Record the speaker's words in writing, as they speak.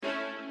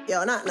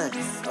Yo, not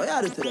nice.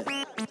 How you do today?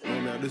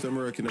 I do some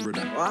work every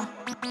day. What?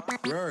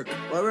 Work.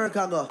 Where work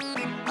I go?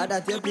 I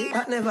that you pick?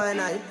 That never a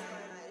night.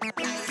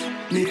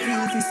 Me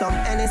feel for some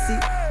NSC.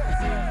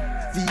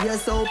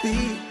 VSOP.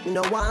 Me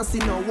no want see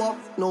no walk,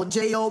 no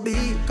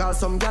J.O.B. Call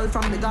some girl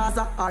from the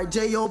Gaza or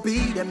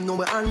J.O.B. Them know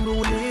me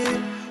unruly.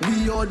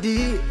 We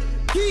OD.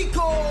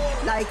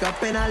 Kiko. Like a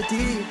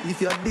penalty.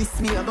 If you diss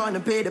me, I'm gonna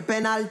pay the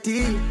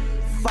penalty.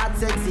 Fat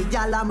sexy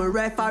gal, I'm a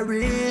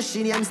referee.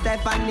 She named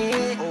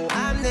Stephanie. Oh,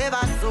 I'm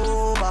never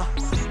sober.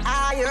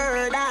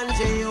 Higher than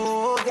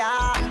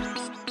Jehovah.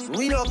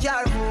 We no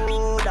care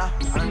food.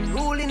 And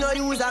ruling no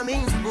use a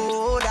means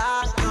food.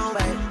 No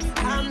way.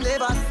 I'm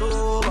never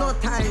sober. No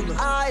time.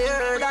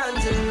 Higher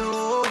than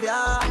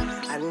Jehovah.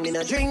 And me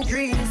no drink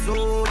green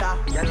soda.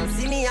 You don't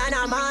see me and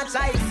I'm a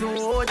like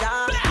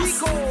soda.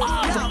 Pico.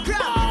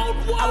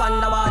 I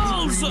wonder what the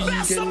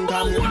weekend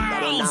can do.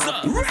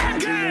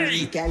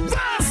 Reggae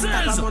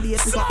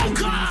Vs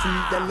Soca.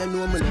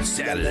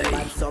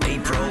 Saturday,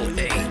 April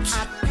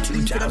 8th,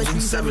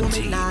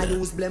 2017.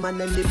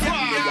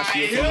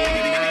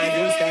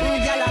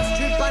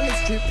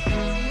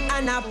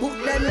 And I put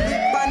them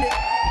lip on it.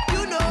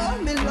 You know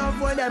me love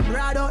when them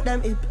broad out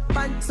them hip.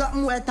 And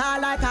something wet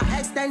like a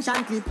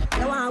extension clip.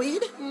 You want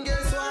weed?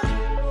 Guess what?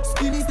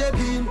 Skinny step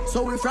in,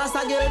 so we frost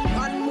again.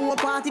 One more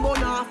party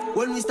burn off,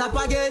 when we stop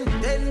again.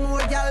 Then more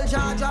girl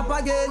jaw drop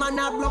again. Man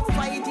a block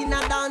fight in a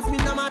dance, me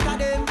no matter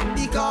them.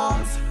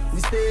 Because we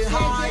stay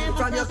high,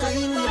 from your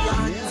clean we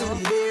can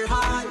see the air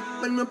high.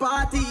 When we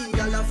party,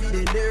 y'all a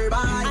feeling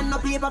nearby. And no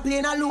paper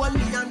plane alone,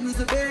 me and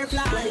music bear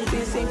fly.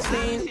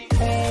 2016,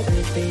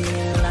 everything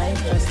in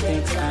life just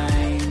takes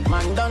time.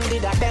 Man done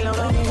did that tell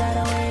him, you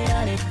gotta wait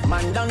on it.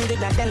 Man done did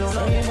that tell him,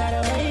 so you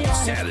gotta wait on it.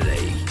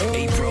 Saturday,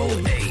 April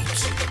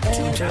 8th,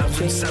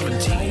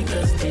 2017.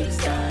 Just takes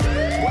time.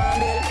 One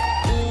bill,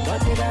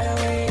 but you gotta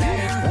wait on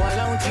it. One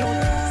long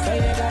tune, so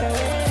you gotta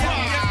wait on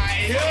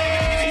it.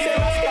 Say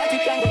what's that you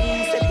can go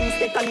in, say things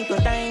take a little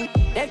time.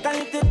 Take a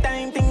little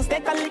time, things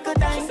take a little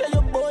time. Say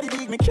your body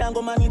big, me can't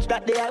go manage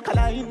that the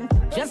alkaline.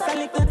 Just a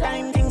little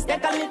time, things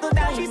take a little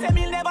time. She said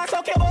me never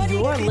suck your body.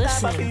 You're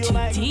listening to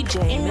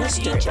DJ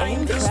Mr.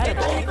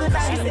 Incredible.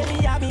 She said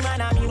me happy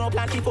man and me no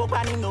plan to fuck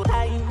and in no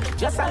time.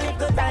 Just a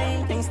little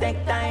time, things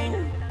take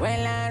time.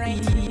 Well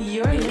alright,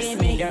 You're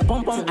listening your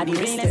pum pum at the to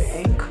realest.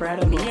 Mr.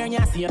 Incredible. Me hear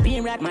ya see your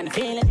period man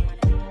feel it.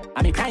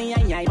 I be crying,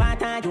 I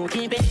want you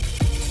keep it.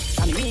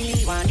 I me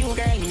really want you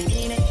girl, me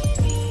mean it.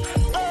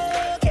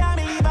 Oh, can't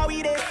believe how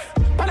we did.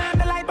 Turn on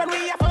the light, but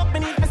we a fuck, me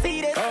need to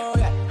see this. Oh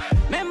yeah.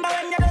 Remember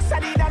when you just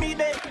said it and me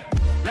did.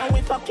 Now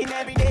we fucking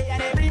every day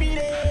and every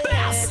minute.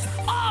 Best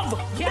of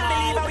Can't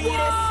believe how we did.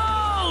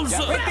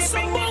 Best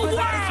of both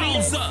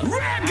worlds.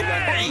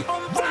 Reggae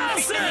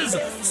Vs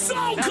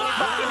Soca.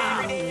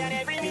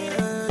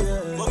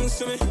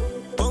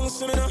 Bounce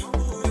to me now.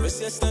 Press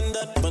your stand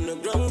up on the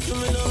ground for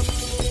me now.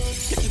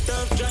 Take it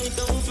off, dry it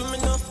down for me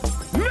now.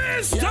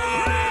 Mr.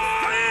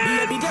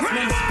 Baby, just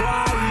make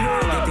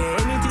squad.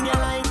 Get anything you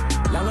like.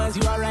 Long as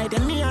you alright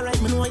and me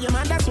alright, me know your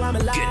man, that's why I'm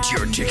alive. Get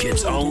your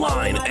tickets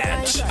online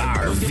at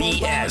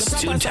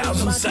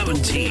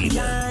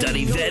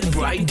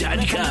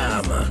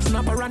rvs2017.eventbrite.com.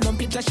 Snap a random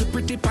picture, she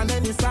pretty pan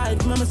any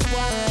side. Mama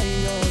squad,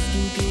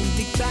 skin clean,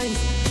 thick times.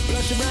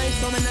 Blush bright,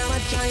 so me now I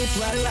try it.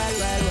 Well.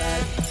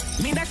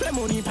 Me that's my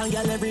money pan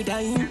girl every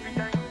time.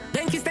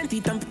 Then kiss and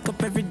teeth and pick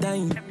up every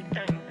dime.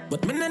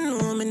 But me no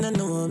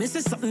know, me say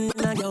something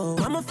in a yo.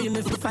 I'ma feel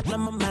me fat on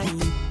my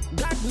mind.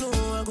 God know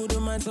a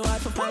good man so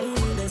hard to find.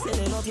 They say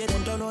they love you,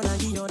 then turn on and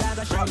give your dog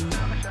a shine.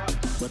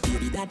 But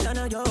baby that turn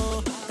on yo,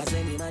 cause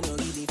any man you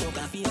give me for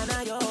coffee and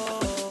a yo.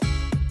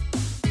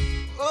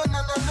 Oh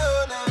no.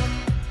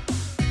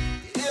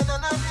 Yeah, no.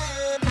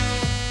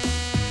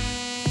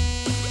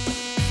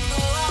 No,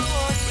 I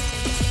won't.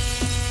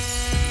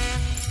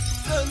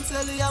 Don't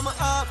tell you I'm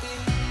happy.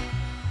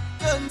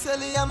 Don't tell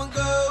you I'm a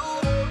girl.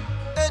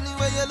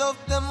 Anyway you love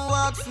them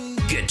walk free.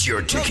 Get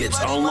your tickets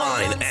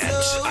online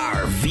at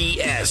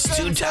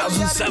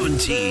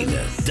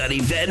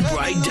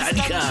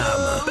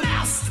rvs2017.eventbrite.com.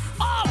 Best of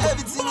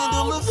Everything you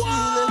do me both feel it.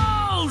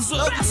 worlds.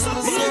 Best of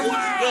both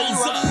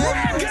worlds.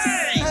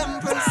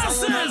 Reggae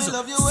Vs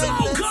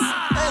Soca.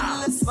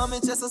 Endless, mommy,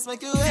 just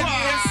make you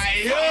endless.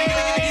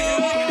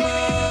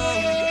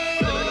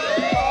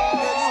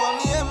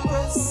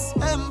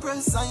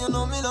 Empress, and you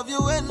know me love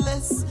you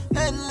endless.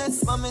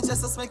 Endless, mommy,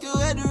 just make you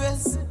head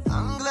rest.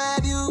 I'm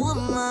glad you were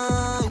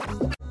mine.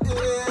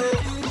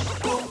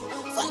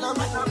 Follow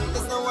me,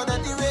 there's no other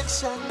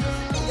direction.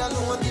 Me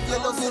alone give you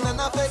loving and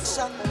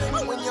affection.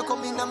 When you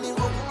come in me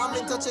room, mommy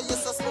touch you, you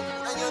so smooth.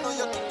 And you know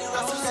you keep the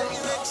rest in that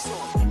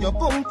direction. Your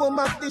boom boom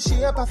up the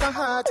shape of a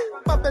heart.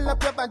 Bubble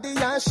up your body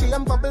and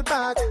shame bubble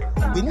back.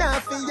 We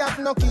not fi have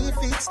no key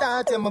feet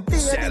start. Yeah, my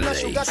baby no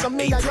sugar, so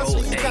me and your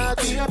sweetheart.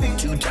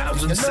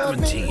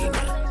 2017.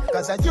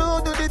 Cause you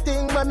do the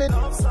thing when me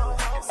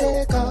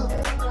take off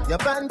your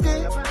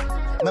panty.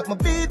 Make me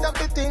beat up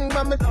the thing,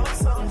 mommy.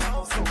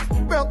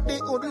 Broke the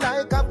hood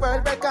like a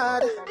world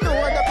record. No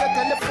one up your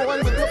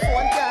telephone with my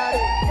phone card.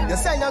 You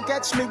say you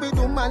catch me with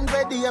woman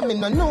ready. I mean,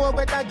 no know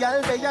what a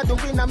girl they are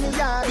doing on me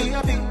yard.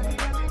 Baby,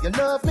 you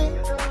love me,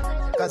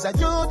 cause I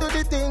you do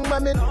the thing,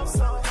 mommy.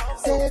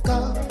 Take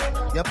off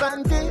your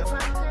panty.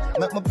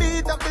 Make me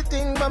beat up the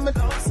thing, mommy.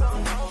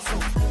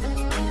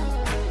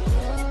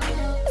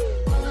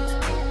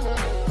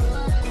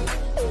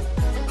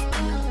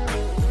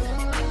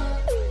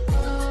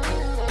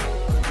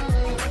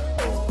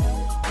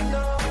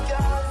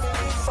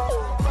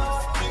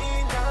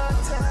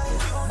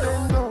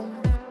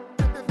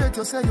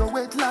 You say you're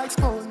wet like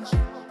sponge.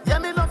 Yeah,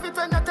 me love it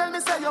when you tell me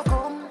say you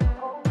come.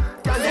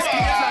 Can you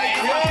speak like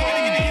you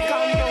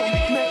calm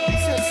down? Make me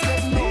say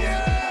step no.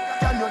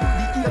 Can you do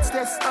the AIDS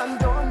test and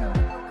done?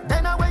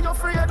 Then I when you're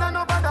free, then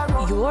nobody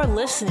run. You're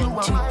listening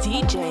to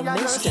DJ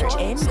Mr.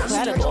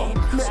 Incredible.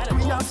 Make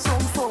me have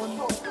some fun.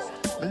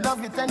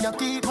 Love it when you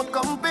keep me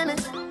company.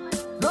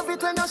 Love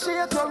it when you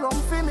shake your rum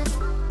for me.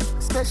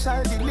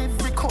 Special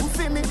delivery come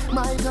for me,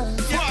 my girl.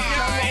 You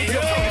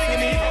come for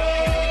me.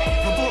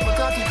 You put my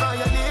cocky on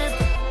your lip.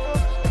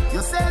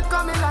 You said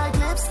coming like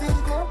lipstick.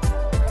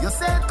 You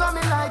said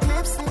coming like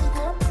lipstick.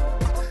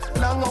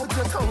 Long out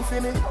your tongue for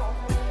me.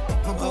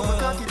 You put my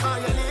cocky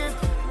on your lip.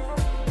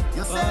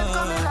 You said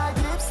coming like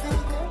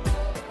lipstick.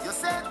 You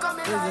said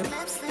coming like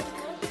lipstick.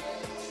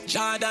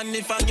 Jordan,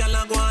 if a girl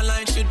a go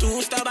online, she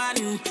too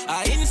stubborn.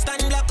 I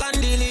instant block and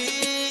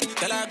delete.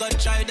 Tell her go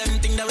try them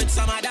thing that with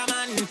some other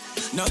man.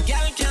 No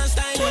girl can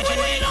style it.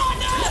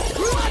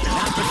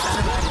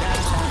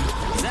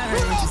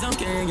 It's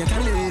okay, you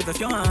can live if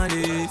you want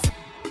it.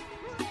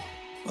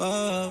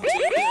 Oh.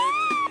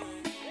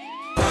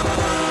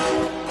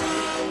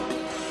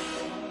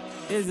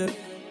 Is it?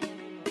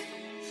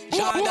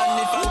 Jordan,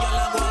 if a girl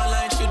a go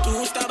online, she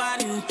too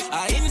stubborn.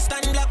 I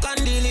instant block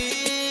and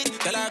delete.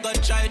 Tell her go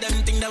try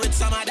them thing that with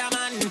some other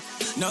man.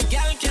 No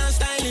girl can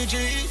style it.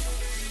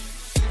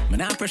 Man,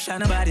 I pressure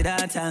nobody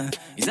that time.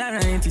 It's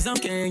alright, it's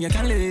okay, you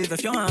can live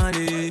if you want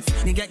it.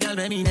 Nigga, girl,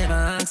 baby, never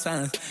ask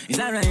for. It's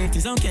alright,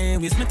 it's okay,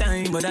 waste my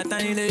time, but that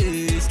time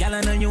is. Girl,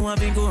 I know you want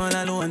to go all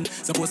alone.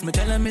 Suppose me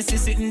tell her, me see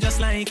sitting just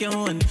like your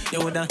own. You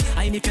woulda,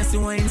 I need to see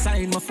what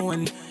inside my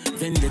phone.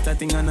 Vendetta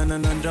thing on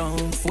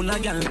down. Full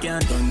of girl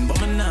can't done, but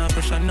me nah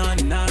pressure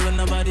none. Nah run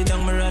nobody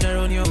down, me rather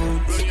run you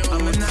out.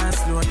 I'm a nah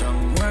slow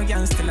down. More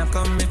girls still a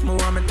come if me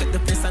want me take the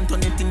place and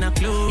turn it in a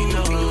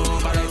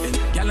club. Alright then,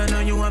 girl, I know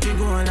you want to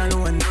go all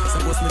alone.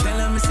 Suppose me tell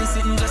her, me see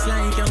sitting just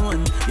like your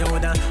own. You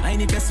woulda, I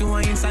need to see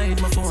what inside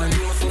my phone.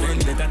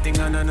 Vendetta thing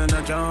on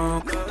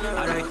joke.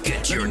 Alright,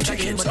 get your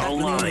tickets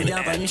online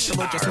at Reggae Vs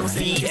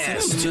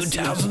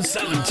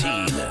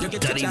 2017.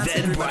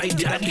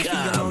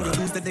 EventBrite.com.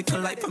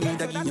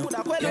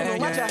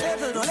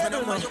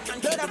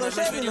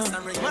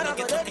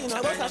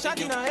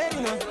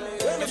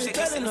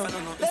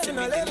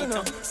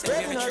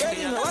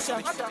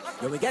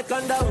 When we get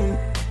gunned down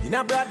in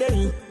a broad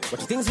day, what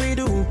the things we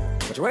do,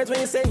 what your words when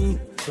you say,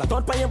 flat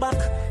out on your back,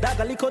 that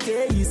a lick out your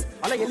ace.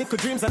 All of your little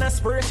dreams and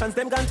aspirations,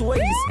 them gone to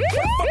waste. What the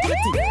fuck you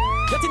think?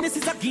 You think this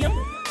is a game?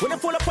 When you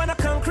fall upon a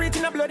concrete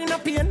in a blood in a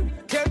pain,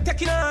 can't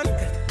take it on,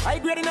 high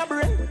grade in a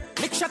brain,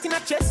 lick shot in a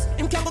chest,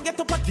 him can't go get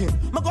up again.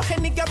 Ma go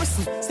Henny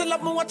Garrison, still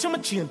have me watch on my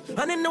chain,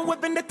 and in the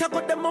weapon they tag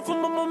out them off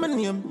from my mama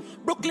name.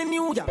 Brooklyn,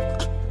 New York,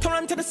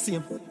 Toronto the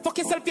same. Fuck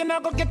yourself, you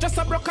now go get just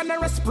a broken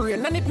and a spray.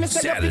 And if me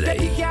say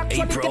Saturday,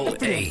 April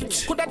 8,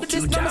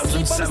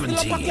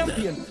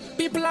 2017.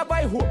 People have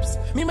high hopes,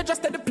 me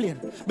just at the plane.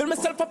 Build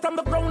myself up from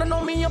the ground and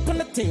know me up on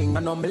the thing. I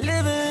know me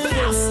living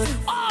Best of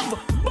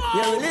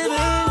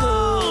both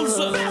worlds.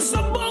 Best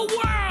of both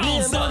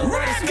worlds.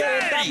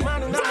 Reggae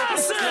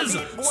Vs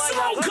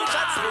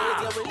Soca.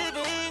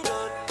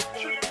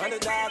 And the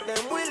dog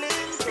them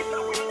willing to.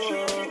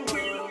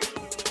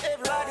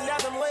 Everybody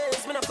have them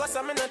ways. Me no cuss,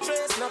 I'm in a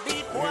trace. No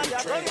beat, boy,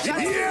 I gunshot.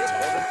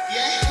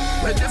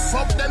 When the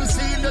fuck them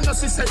feel, you know,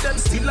 she said them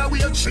still a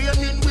weird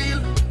training wheel.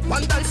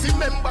 One day if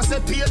members say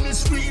pain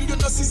is real, you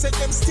know, she said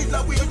them still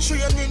a weird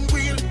training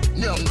wheel.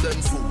 Nyam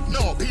them food,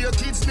 no be a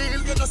kid's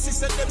meal, you know, she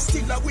said them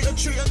still a weird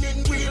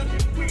training wheel.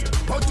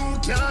 But who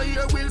can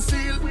hear will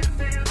feel?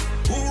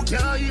 Who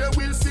can hear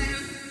will feel?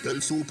 Tell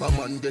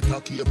Superman get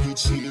a cape with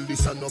shield.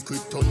 This a no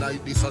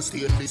kryptonite, this a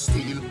stainless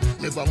steel.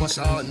 Never wash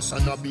hands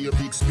and a be a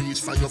big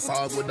speech. Fire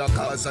forward the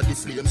cause of the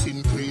flames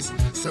increase.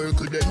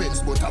 Circle the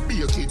ends but a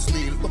be a kid's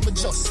meal. But me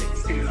just say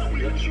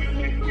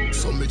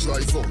so me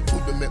drive up to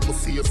the make my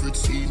favorite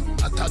scene.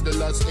 A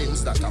toddler's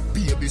ends that a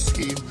baby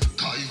scheme.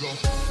 Cairo,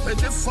 when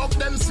the fuck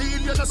them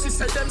feel, you know, she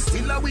said them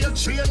still a weird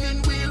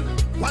training wheel.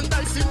 One day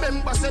if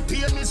members say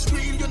pain is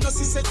real, you know,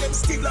 she said them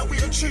still a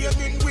weird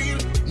training wheel.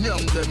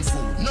 Nyam them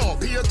food, no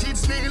be a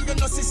kid's meal. You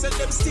know, she said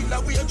them still a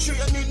weird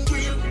training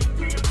wheel.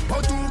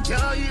 But who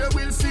can hear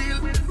will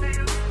feel?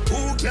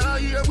 Who can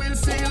hear will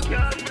feel?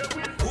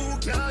 Who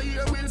can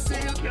hear will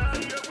feel?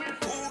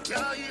 Who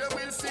can hear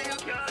will feel?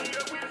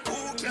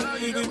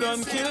 You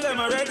done kill them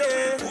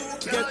already.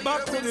 Get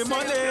back to the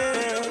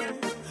money.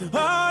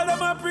 All of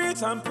my preach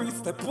preach and preach.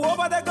 Step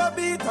over, they go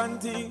beat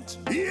and teach.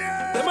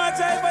 Yeah. Them a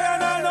jive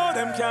and I know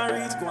them can't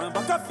reach. Go and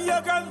back up for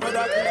your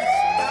grandmother preach.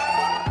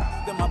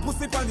 Them a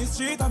pussy on the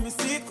street and me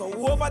see it. Go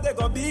over, they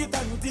go beat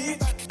and teach.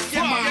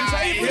 Them a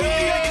jive for the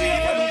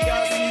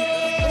can't see.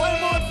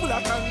 One mouth full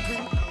of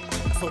concrete.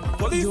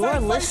 You're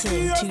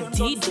listening to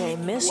DJ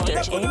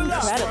Mr.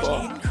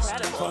 Incredible.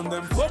 From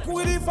them fuck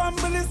with the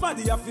families, man,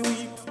 they have to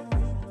weep.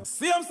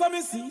 See them, so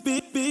me see.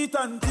 Beat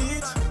and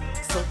teach.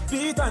 So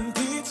beat and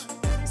teach.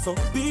 So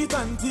beat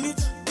and teach.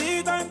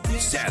 Beat and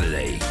teach.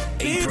 Saturday,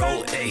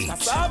 April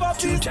 8th,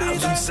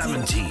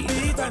 2017.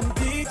 Beat and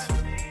teach.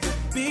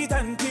 Beat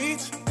and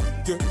teach.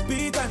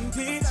 Beat and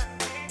teach.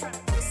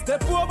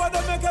 Step over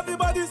them, make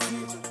everybody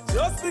see.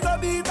 Just be the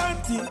beat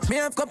and teach. Me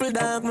have couple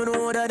dark, me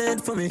know what I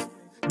did for me.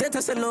 That I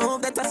say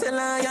love, that I say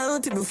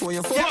loyalty. Before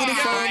you fuck with the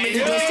family,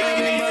 just try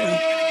me money.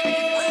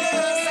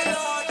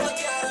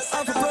 I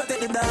have to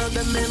protect the dog,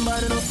 them men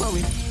bad enough for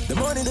me. The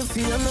money, the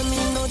feel, no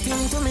mean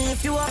nothing to me.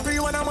 If you are free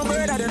when I'm a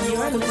bird, then you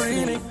want to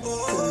free me.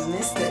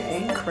 Mr.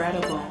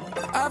 Incredible.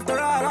 After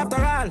all,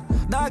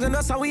 dog and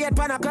us a wait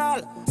pan a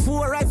call.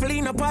 4 rifle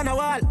in upon a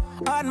wall.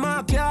 On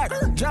my car,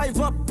 drive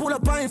up, pull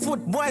up on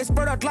foot. Boys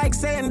spread out like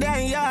saying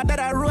damn yard that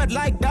I road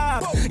like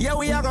dog. Yeah,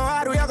 we a go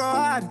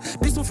hard.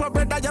 This one for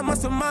bread that you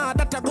must mad.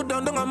 That a good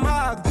down a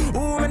mag.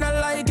 Who me not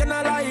like and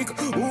I like.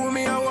 Who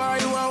me a why,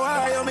 you a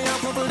why. You me a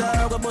couple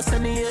dog, a bust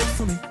any head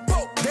for me.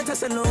 That I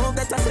say love,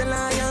 that I say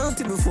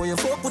loyalty. Before you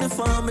fuck with the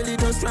family,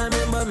 just try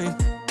remember me.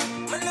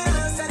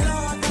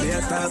 We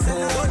are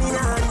talking money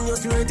and you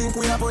still think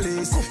we are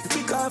police.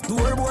 Kick off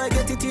door, boy,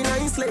 get it in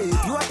a slave.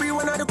 You are free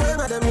one of the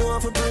corner, them you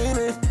want to pray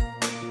me.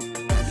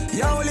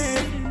 Yo, Lee,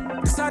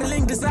 this are the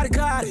link, this are the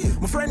card.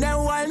 My friend,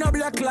 them why no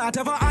black clot.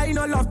 Ever I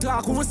no love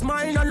talk, who was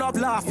mine no love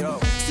laugh.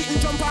 Sit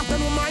and jump off,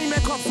 them mind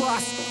make up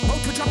fast.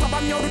 Out to drop up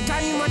on me all the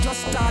time, I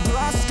just start.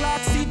 Last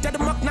clot, seat at the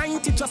Mach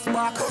 90 just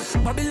back.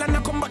 Babylon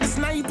I come, but the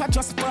sniper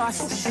just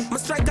pass. My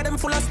striker, them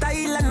full of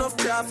style and of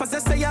craft. As I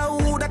say,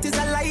 yo, that is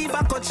a live,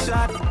 I cut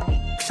shot.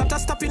 Shut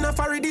up, stop enough,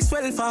 I this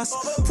well fast.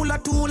 Full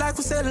of tool like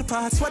we sell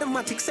parts. What the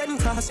matic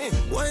send class.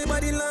 Why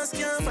body last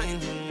can't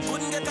find?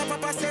 Couldn't get a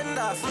proper send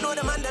off. You know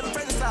the man them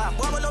friends are.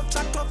 Boy, we love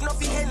chat up,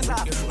 nothing hands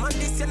off. Man,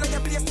 this you know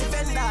your place to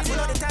vend that. You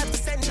know the time to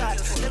send shot.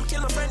 Them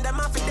kill my friend, them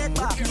off in dead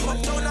back.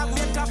 But don't have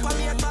me top on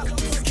me at back.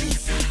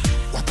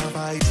 What a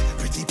vibe,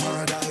 pretty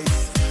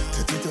paradise.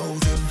 30,000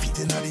 feet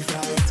in the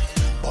flight.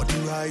 Body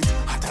right,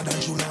 hotter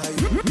than July.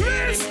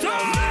 Mr.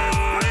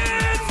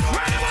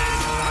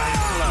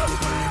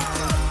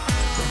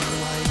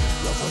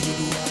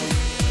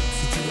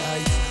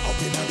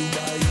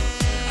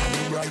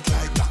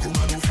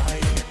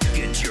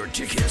 Get your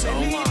tickets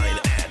online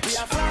at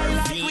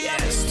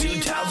RVS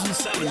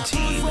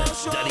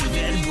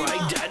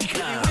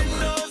 2017.eventbrite.com.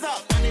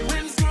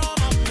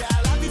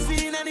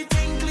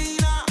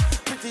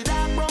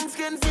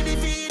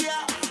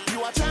 You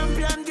a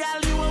champion,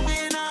 girl, you a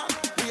winner.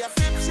 We a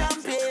flip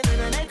champagne in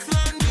the next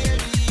one,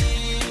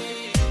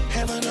 baby.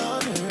 Heaven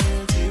on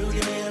earth, you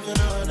give me heaven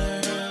on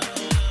earth.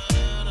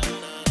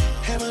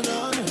 Heaven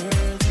on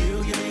earth,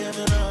 you give me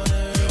heaven on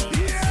earth.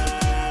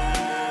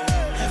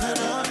 Yeah. Heaven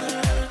on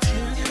earth,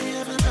 you give me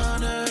heaven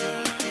on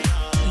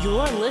earth.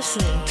 You're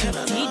listening to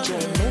DJ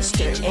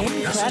Mr.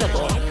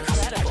 Incredible.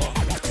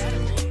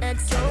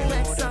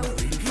 XOXO,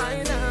 my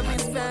love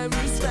is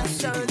very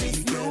special.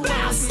 If you want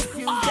it,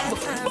 you can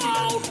have it.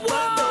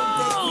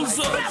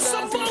 Best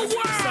of both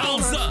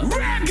worlds!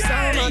 Reggae Vs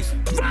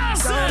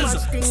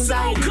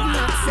Soca!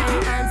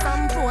 And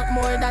from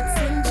Portmore, that's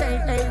in jail.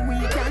 Hey, we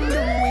can do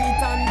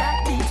it on that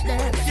beach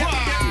there.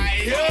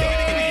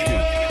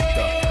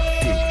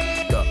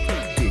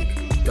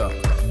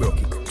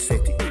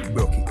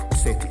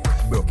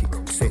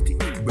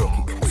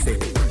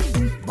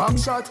 Back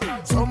shot,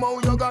 somehow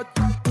you got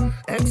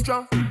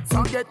extra,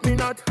 forget me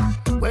not.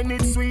 When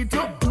it's sweet,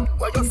 you,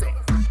 what you say?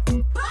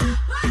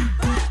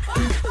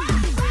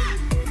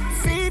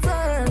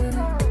 Fever,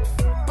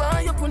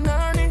 buy your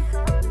punani.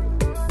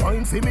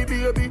 Wine for me,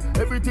 baby,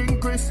 everything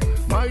crisp.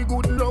 My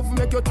good love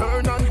make you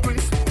turn and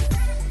crisp.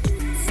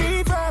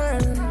 Fever,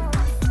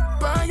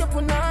 buy your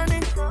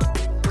punani.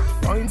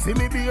 Wine for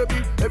me,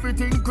 baby,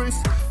 everything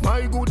crisp.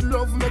 My good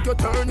love make you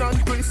turn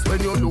and crisp.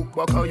 When you look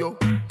back at you,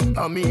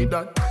 I mean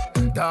that.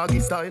 Doggy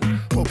style,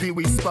 puppy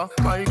whisper.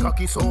 My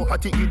cocky so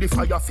hot it give the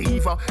fire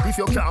fever. If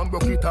you can't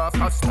broke it off,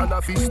 hasta la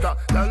vista.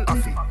 Lal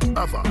afi,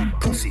 ava,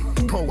 pussy,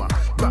 power,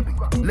 grab it,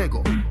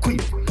 Lego,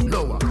 quick,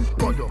 lower,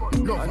 godo,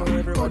 lower, I know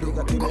everybody godo,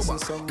 got to go listen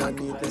back, someone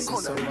need listen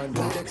someone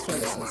need extra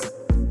lessons.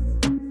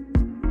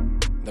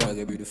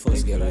 Dog, be the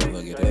first girl I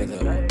ever get right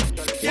now.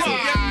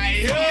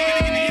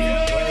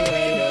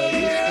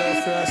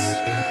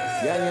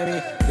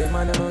 Yeah, the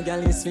man no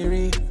girl is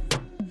free.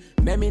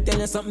 Let me tell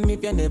you something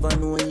if you never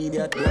know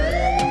idiot. Girl,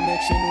 you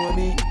make she know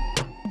me.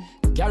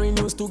 Carry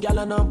news to gal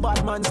on a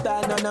bad man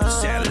style, no.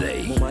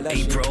 Saturday,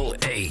 April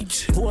 8,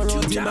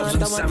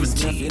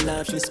 2017.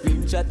 She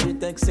scream chat, she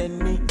text send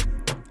me.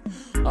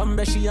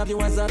 She have you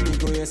as a big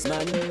grace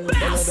man.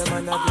 Follow the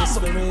man of the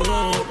spirit.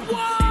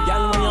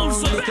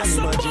 worlds. Best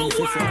of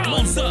both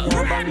worlds.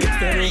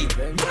 Reggae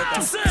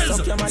versus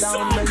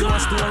Soca.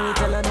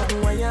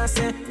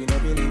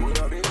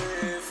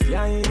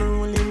 Yeah, you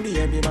ruling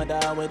baby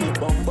mother with the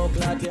bumbo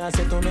clock, you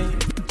say to me.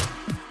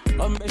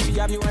 She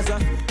have you as a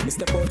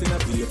Mr. Out in a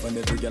vape and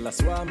every girl a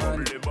swarm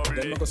man.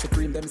 Them go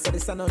supreme, them say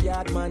this a no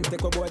yard man.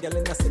 Take a boy girl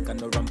in a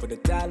second, no run for the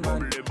tall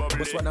man.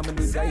 What's what I'm gonna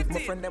do if my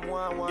friend them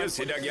want. You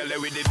see that girl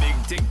with the big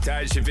tic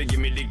tac, she fi give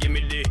me the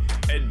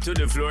head to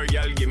the floor,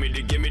 girl, give me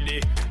the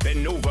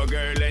bend over,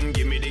 girl, and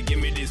give me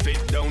the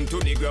spit down to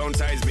the ground,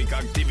 seismic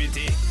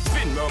activity.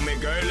 Spin round me,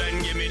 girl,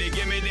 and give me the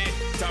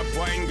top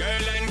wine,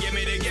 girl, and give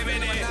me the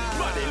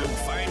body look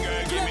fine,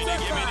 girl, give me the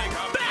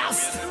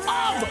best of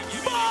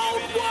both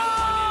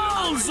worlds.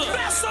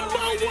 Best of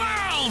both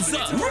worlds.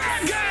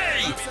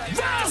 Reggae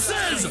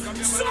versus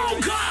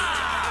Soca.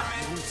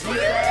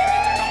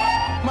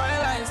 My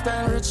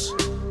lifestyle rich.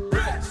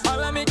 All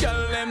of me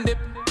girl them dip.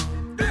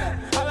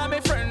 All of me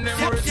friend them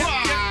rich.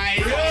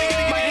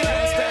 My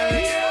lifestyle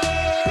rich.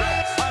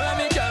 All of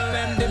me girl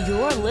them dip.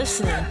 You're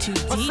listening to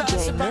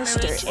DJ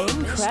Mr.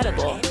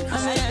 Incredible.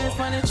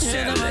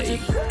 Saturday,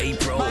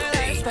 April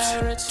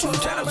 8th,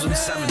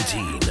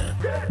 2017.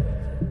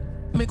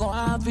 Me go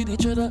hard with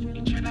each other.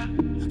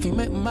 Fi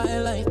make my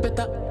life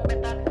better.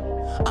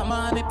 I'm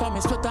on the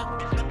promise sweater.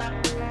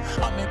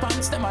 On me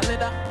pants them a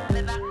leather.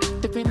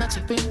 Dipping a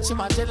chipping, she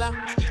my jelly.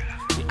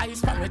 The ice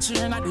from me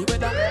chain at the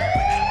weather.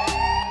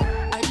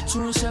 I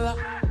true sheller.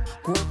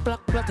 Gold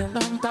black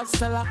platinum top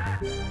seller.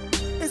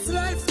 It's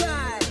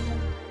lifestyle.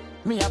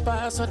 Me a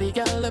pass so the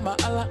girl them a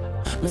holla.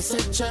 Me say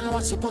Chen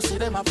watch she pussy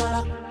them a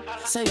follow.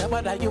 Say your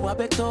brother you a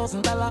big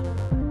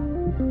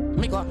 $1,000.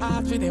 Me go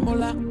hard with the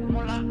mullah.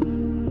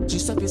 She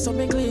said be so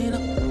me clean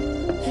up.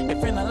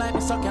 If you not like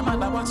me suck your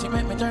mother, watch she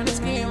make me turn the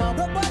scheme up.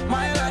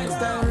 My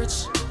lifestyle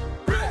rich.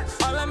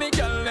 All of me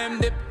girl them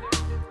dip.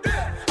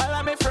 All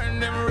of me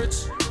friend them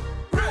rich.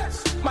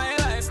 My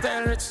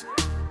lifestyle rich.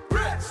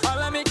 All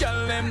of me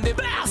girl them dip.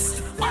 Best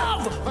of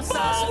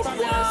both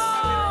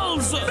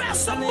worlds.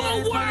 Best of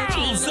both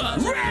worlds.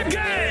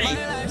 Reggae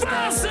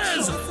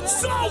versus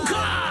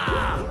Soca.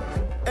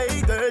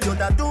 Hey girl, you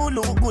that do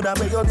look good at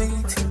where you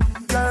beat.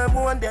 Them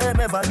one them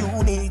ever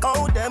unique.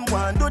 How them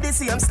one do the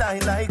same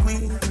style like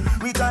we.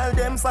 We call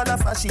them for the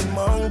fashion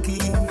monkey.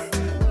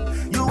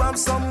 You have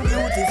some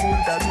beautiful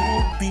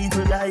tattoo.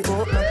 People like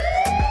open up.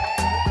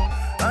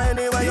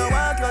 Anyway you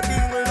walk your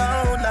thing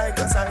around like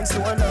a sign to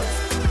love.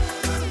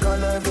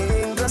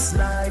 Coloring this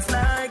life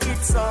like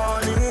it's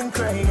all in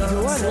crayon.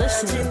 You're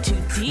listening to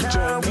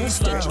DJ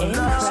Mr.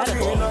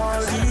 Incredible.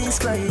 All these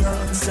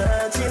crayons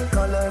searching,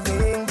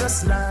 coloring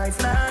this life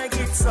like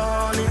it's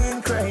all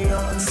in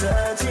crayon.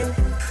 Searching,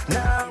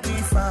 now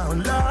we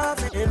found love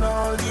in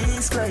all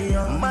these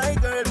crayons. My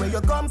girl, where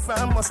you come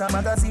from, must a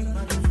magazine.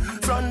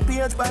 Front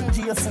page,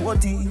 Banjia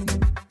 14.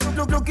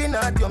 Looking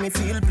at you, me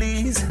feel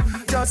please.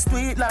 Just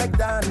tweet like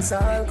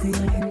dancehall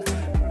queen.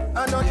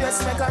 I know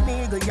just make a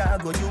nigga ya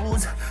go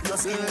use.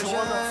 Just in the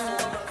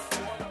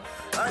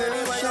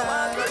anyway, you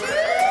want to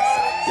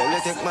yeah,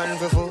 you take man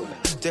for food,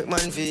 take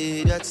man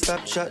for that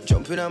stop shot.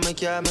 Jumping on my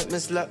car, make me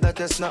slap that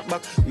a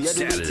snapback. We are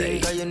doing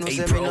thing, cause you know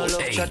say me no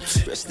love chat.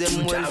 Dress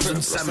them well,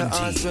 first the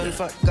ass well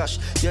fat. Gosh,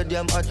 you're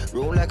damn hot,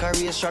 roll like a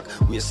race track.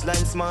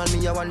 Waistline small,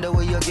 me I wonder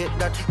where you get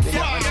that. Me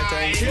not on the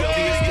time, see your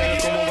waist, girl,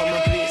 come over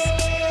my place.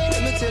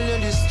 Let me tell you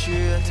this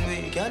straight.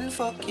 We can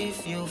fuck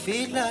if you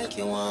feel like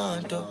you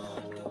want to.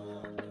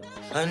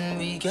 And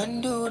we can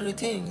do the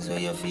things where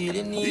you're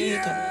feeling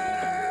need to.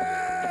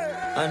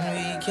 And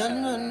we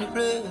can run the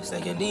place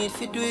like you need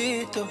to do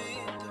it to.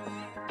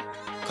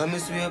 Come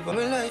and swear for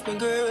my life, my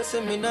girl, say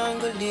me not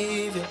gonna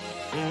leave you.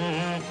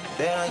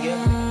 Then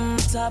again.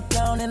 Top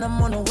down and I'm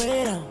on the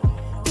way down.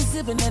 Been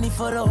sipping any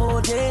for the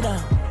whole day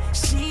down.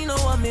 She know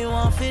what me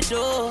want for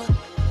do.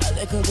 A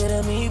little bit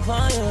of me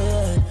for you,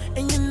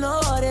 and you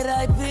know that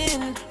I've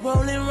been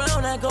rolling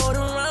round, I go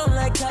around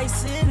like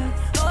Tyson.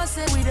 No, I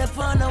said we the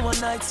fun of one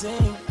night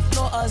thing.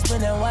 No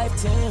husband and wife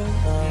thing.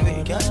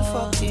 We can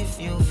fuck if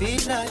you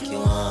feel like you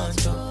want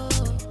to.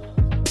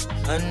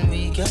 And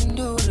we can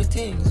do the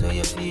things where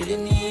you feel the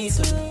need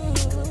to.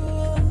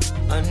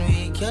 And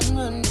we can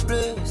run the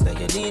place like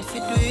you need to do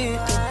it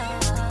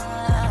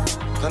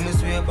to. Come and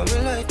swear for my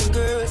life, and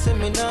girl, say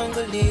me not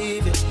gonna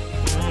leave you.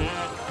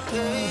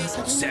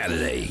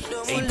 Saturday,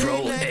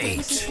 April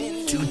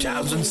 8th,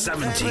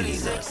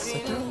 2017.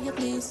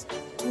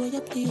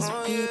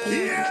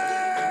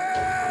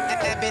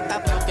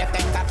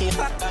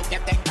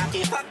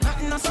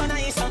 No so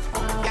nice,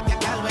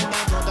 girl when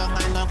they go down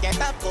and no get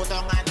up, go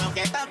down and no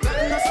get up. No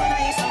so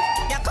nice,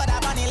 you coulda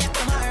bunny left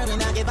tomorrow, we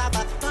not give up,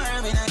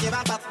 we not give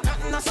up.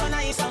 No so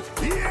nice,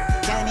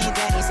 Jenny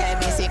said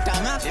me sick to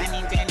my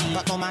Jenny,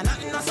 but woman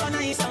no so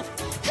nice.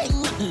 Hey,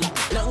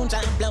 blow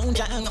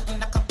jam,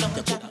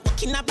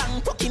 walking a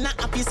bang, walking a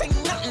happy, sing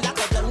nothing like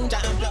a blow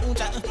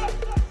jam.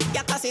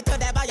 You pass it to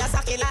the boy, you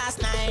suck it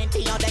last night.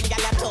 You then get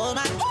left home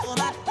and you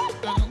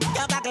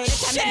back it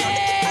and then you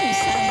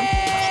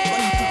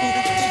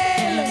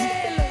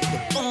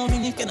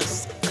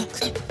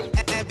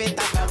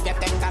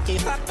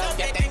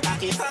get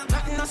the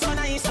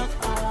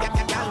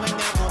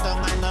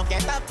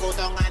get up, put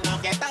on and no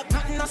get up.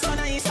 Nothing no so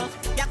nice.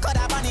 You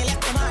coulda bunny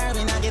left tomorrow,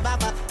 we not give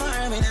up.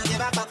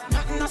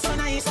 Nothing no so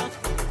nice.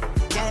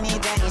 Jenny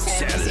said,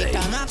 Saturday,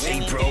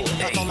 April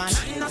 8,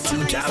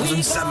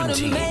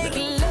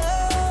 2017.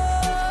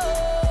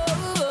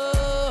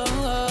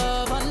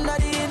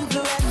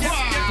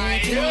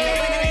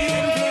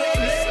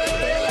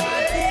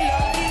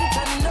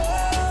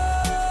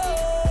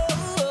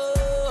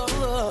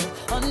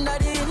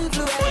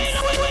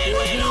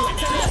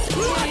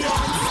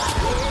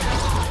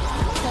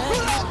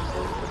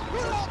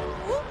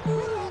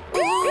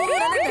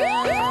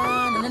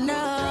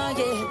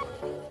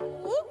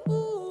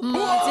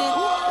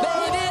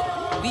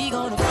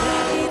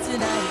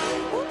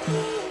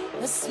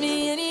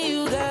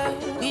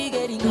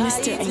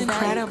 Mr.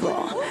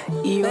 Incredible,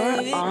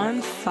 you're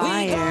on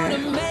fire. We gonna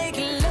make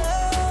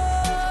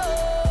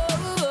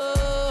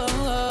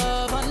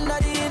love under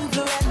the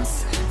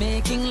influence,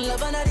 making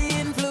love under the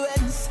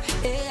influence.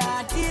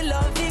 Yeah, the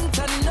loving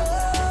to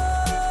know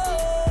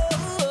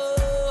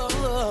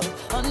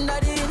under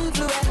the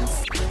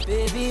influence.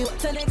 Baby,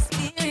 what an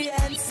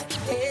experience.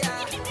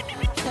 Yeah,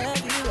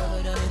 have you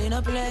ever done it in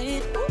a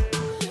plane?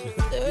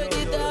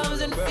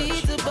 30,000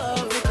 feet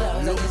above the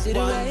clouds. I can see the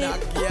rain.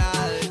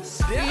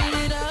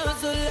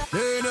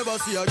 Me never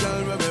see a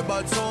girl with a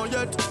bad song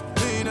yet.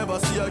 Me never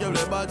see a girl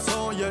with a bad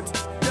song yet.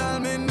 Girl,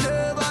 me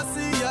never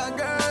see a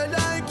girl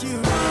like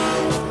you.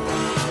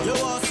 You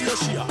want to see a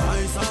she a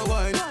ice and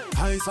wine,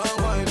 ice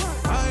and wine.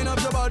 Wind up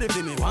your body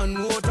for me one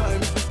more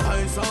time.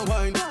 Ice and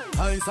wine,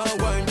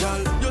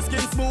 girl. Your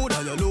skin smooth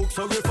and your look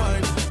so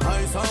refined.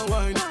 Ice and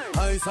wine,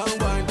 ice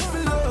and wine.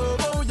 Love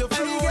how you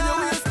feel your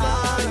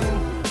waistline.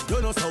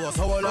 You know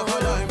sour like a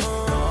lime.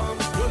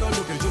 You know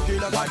looking juky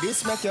like a. Why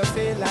this make you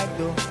feel like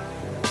though?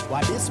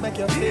 Why this make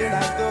you feel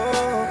like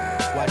though?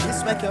 Why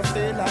this make you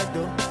feel like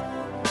though?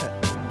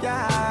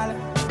 Girl,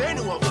 they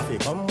know what we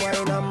come wine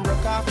and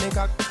broke off me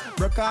cock,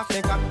 broke off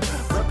me cock,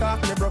 broke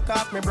off me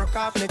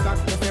cock.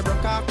 If you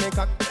broke off me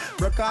cock,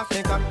 broke off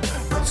me cock,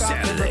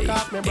 Saturday,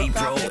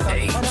 April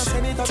 8,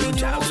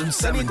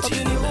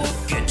 2017.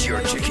 Get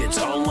your tickets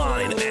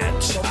online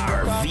at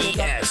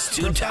RVS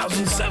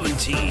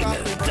 2017.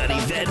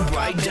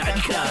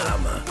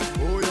 DunnyVedBride.com.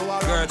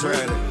 Girls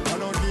ready.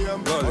 You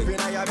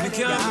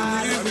can't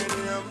believe it.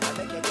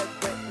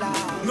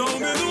 No, me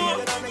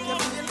know.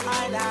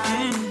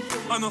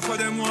 I know for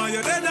them why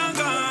you're dead and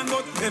gone,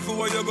 but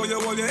everywhere you go, you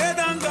hold your head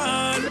and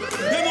gone. You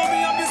know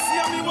me happy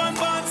see me one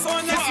band,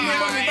 so next me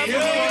one it up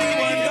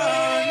one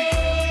gone.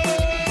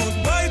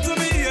 Goodbye to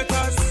me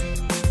haters.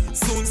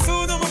 Soon,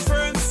 my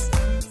friends.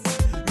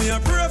 Me a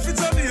pray for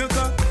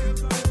Jamaica.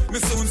 Me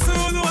soon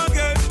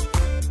again.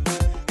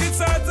 It's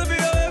hard to be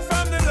away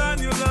from the land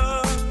you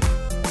love.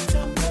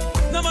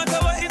 No matter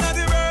what in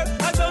the world,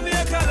 I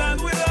Jamaica land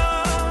we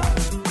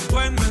love.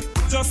 When me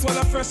just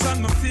while fresh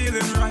and me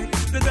feeling right,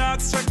 the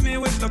dogs check me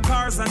with the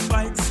cars and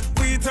bikes.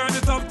 We turn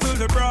it up till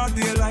the broad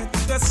daylight.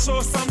 Let's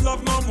show some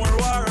love, no more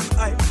war and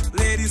hype.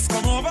 Ladies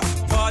come over,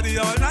 party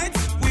all night.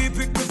 We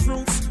pick the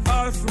fruits,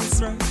 all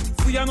fruits right.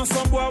 We are no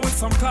some boy with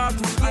some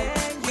cartoon hype.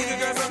 We the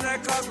girls on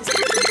that cartoon.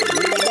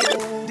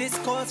 This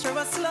calls for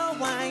a slow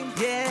wine,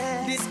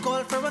 yeah. This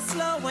call for a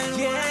slow wine,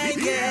 yeah.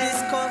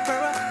 This call for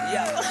a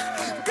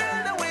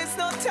girl, don't waste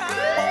no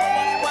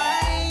time.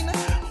 Wine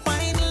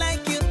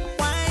like you,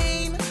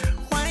 wine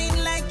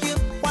like you,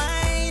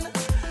 wine.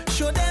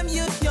 Show them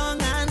you're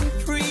young and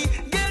free.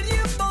 Girl,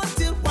 you want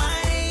to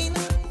wine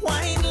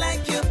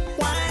like you,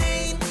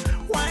 wine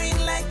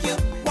like you,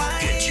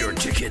 wine. Get your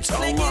tickets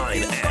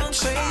online at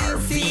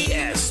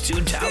RVS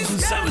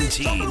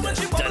 2017.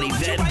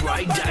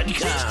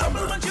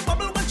 DunnyVedBride.com.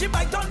 She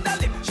bite on the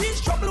lip.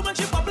 She's trouble when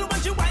she bubble when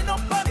she wind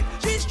up on it.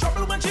 She's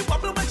trouble when she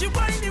bubble when she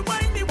whiny.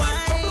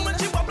 Trouble when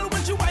she bubble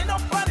when she wind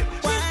up on it.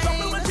 She's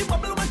trouble when she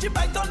bubble when she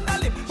bite on the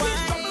lip.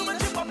 She's trouble when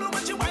she bubble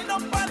when she wind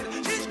up on it.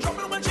 She's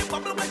trouble when she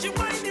bubble when she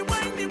whiny.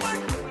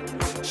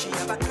 She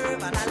have a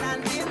curve and a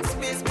landing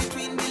space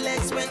between the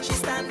legs when she's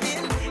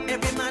standing.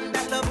 Every man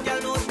that love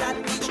girl knows that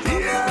beach trouble.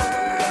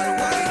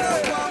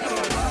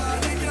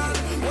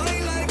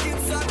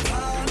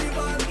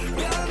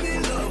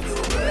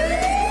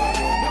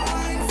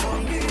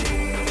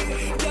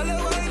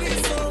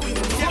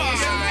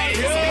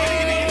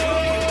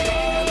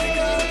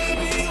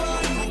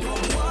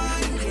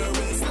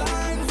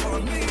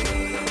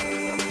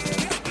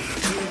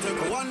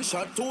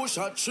 Shot, 2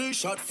 shot, 3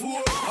 shot,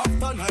 4.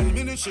 After 9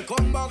 minutes, she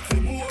come back for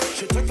more.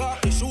 She take off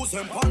the shoes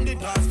and pound the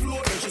dance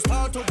floor. Then she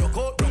start to broke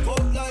out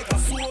like a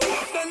sword.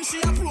 Then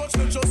she approach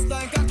me just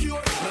like a cure.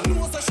 Me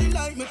know that she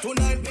like me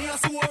tonight, me a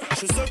swore.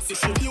 She sexy,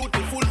 she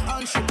beautiful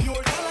and she pure.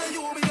 Girl, and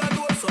you me a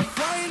door, so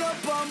wind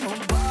up on my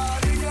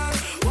body, girl.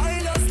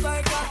 Wind us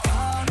like a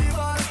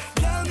carnival.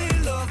 Girl, me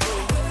love the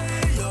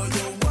way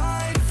you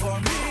wine for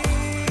me.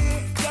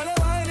 Girl, the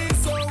wine is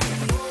so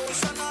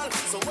emotional,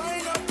 so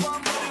wind up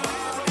on my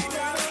body,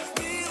 girl.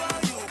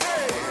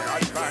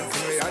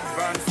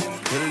 Advancing.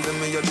 Tell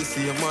them you're the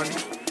same man.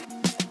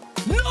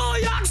 New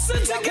York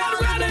City, get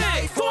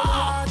ready for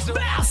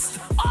best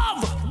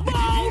of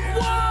both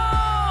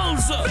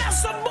worlds.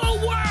 Best of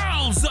both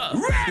worlds.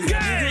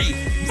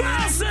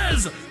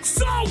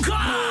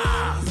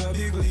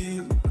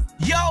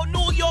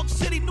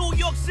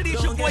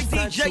 it's your boy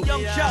DJ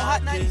Young Chow,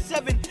 Hot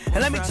 97. And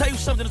let me tell you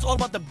something, it's all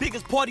about the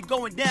biggest party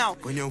going down.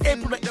 April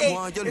the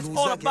 8th, it's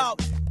all about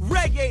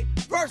Reggae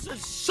versus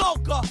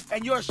Soca.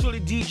 And yours truly,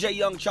 DJ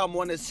Young Chow,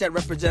 on the set,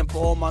 represent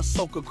for all my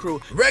Soca crew.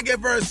 Reggae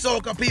vs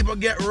Soca, people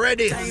get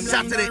ready.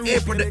 Saturday,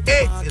 April the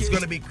 8th, it's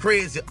gonna be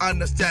crazy.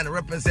 Understand,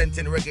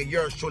 representing reggae,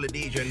 yours truly,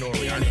 DJ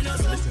Nori.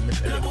 Listen, me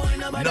tell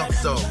you. Not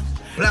so.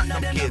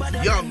 Platinum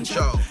Kids, Young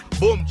Chow,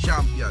 Boom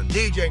Champion,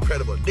 DJ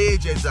Incredible,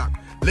 DJ Zach.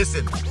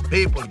 Listen,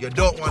 people, you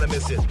don't want to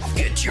miss it.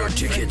 Get your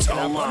tickets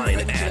online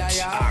at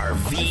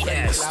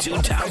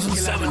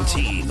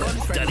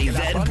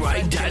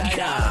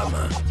rvs2017.eventbrite.com.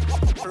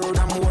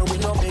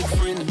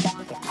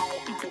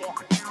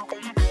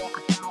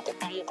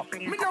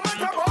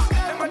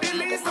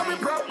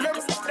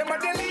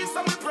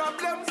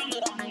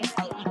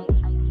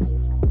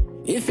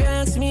 If you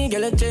ask me,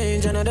 girl, a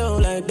change and I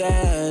don't like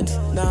that.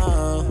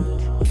 No.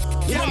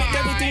 You don't make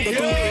everything go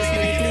to waste,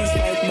 man, please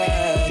fight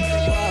back.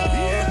 Wow.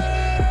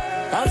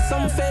 Have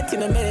some faith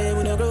in a man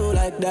when I grow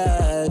like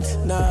that.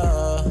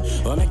 No.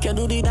 Or make you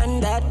do the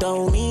done that,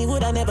 don't me.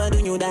 Would I never do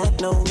you that?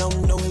 No, no,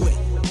 no way.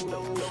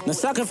 No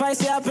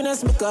sacrifice your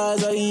happiness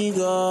because of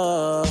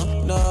ego.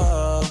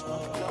 No.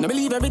 No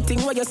believe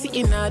everything what you see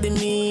in the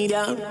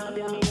media.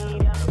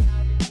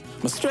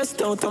 I'm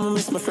stressed out, I'm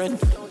miss my friend.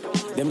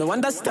 Them no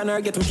understand or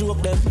get to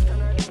joke them.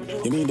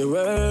 You mean the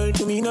world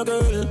to me, no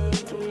girl.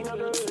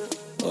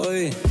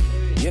 Oi,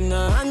 you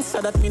no answer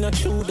that me not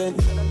true then.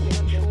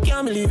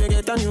 Can't believe you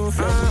get a new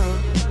friend.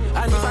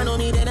 And if I know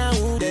me then I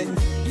wouldn't.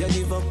 You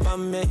give up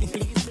on me.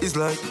 It's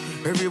like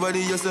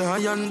everybody just say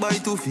high and by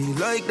to feel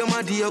like them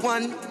a dear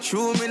one.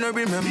 Show me no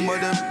remember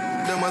them.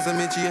 Them as a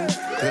me change.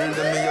 Tell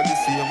them me you're the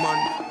same man.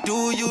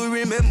 Do you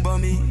remember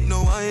me?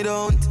 No, I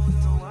don't.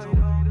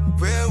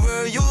 Where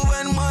were you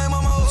when my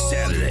mama was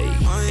Saturday,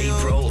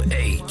 April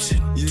 8,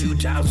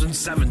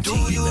 2017. Do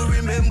you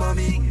remember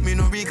me? Me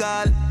no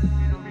recall.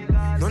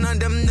 None of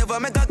them never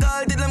make a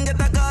call. Did them get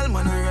a call?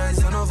 Man, I rise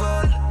and I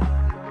fall.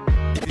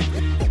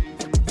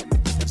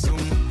 So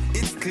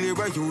it's clear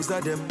I use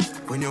of them.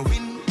 When you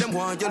win, them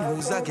want you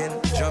lose again.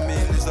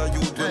 Jamil is a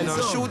youth when I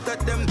shoot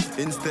at them.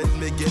 Instead,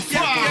 make it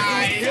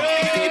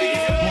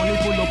money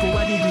pull up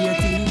over the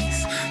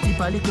greatest. Keep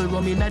a little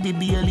rum in the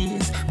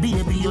Baileys.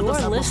 Baby, you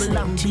just a bubble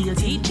and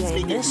DJ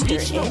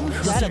Mr.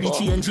 Incredible.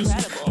 Changes.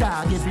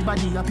 Dog,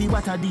 everybody happy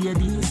what a day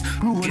this.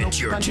 Get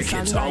your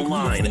tickets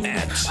online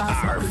at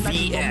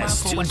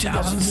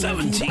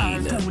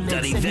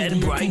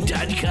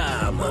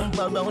rvs2017.eventbrite.com. Bump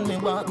around me,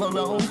 walk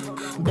around.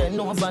 Bend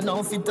over now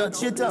if you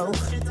touch it out.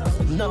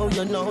 Now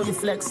you know you're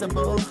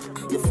flexible.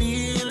 You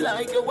feel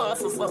like you want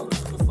to fuck.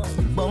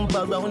 Bump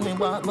around me,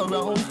 walk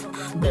around.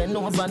 Bend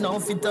over now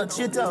if you touch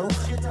it out.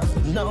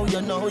 Now you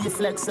know you're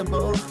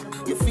flexible.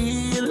 You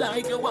feel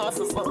like you want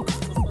to fuck.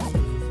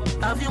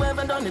 Have you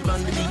ever done it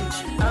on the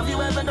beach? Have you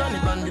ever done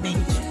it on the beach?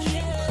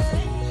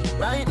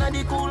 Right now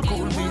the cool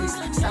breeze.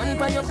 Stand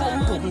by your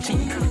pum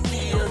cheek.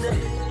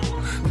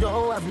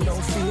 Don't have no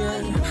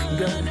fear,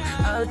 girl.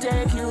 I'll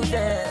take you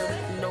there.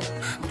 No,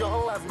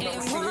 don't have no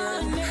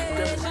fear,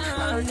 girl.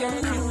 I'll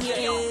take you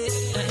there.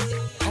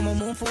 I'm a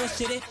moon for a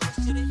city.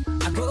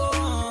 I go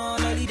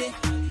on holiday.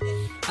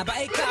 I buy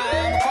a car,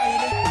 I'm a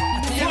quiet.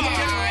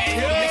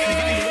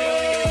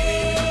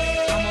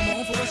 I'm a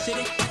moon for a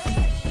city.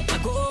 I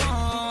go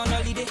on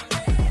holiday.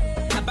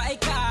 I buy a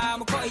car,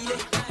 I'm a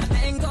quiet. I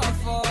thank God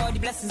for the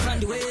blessings on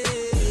the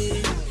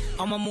way.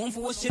 I'm a moon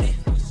for a city.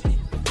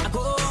 I go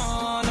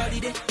on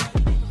holiday.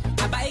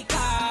 I buy a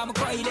car, I'm a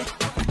quiet. I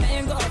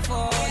thank God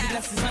for the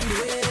blessings on the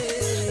way.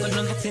 But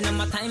I'm getting on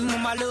my time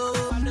on my low.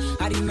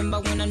 I remember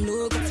when I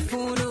knew got to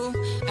follow.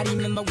 I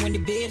remember when the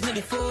babes know they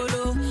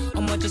follow.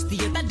 I'm just the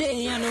other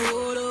day on the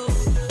road.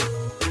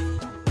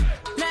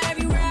 Now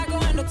everywhere I go,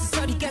 I look to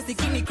study cause they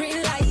give me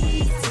green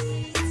lights.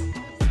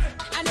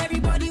 And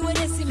everybody when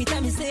they see me,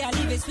 tell me say I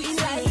live a sweet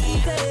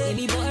life.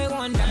 Baby boy,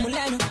 one time will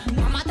learn.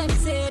 Mama tell me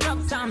say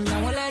drop time,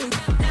 now will learn.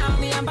 Now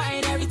me I'm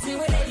buying everything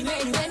with lady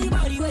made.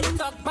 Anybody when they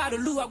talk about the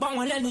loo, I want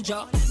one little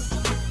job.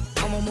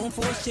 I'm a moon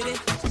for a shitty.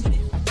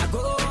 I go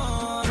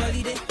on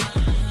holiday.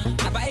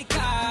 I buy a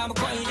car, I'm a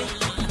quiet.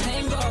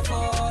 Thank God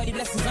for the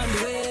blessings on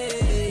the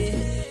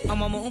way.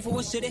 I'm a moon for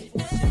a city.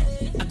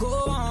 I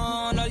go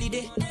on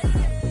holiday.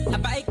 I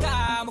buy a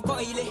car, I'm a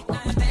quiet.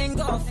 Thank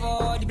God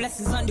for the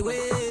blessings on the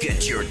way.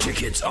 Get your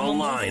tickets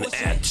online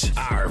at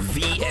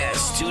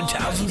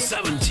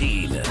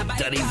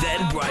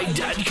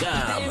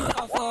rvs2017.eventbrite.com. Thank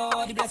God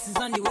for the blessings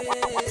on the way.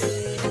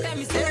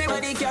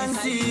 Everybody can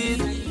see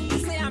it.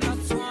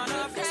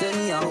 Say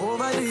me a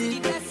overdo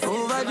it.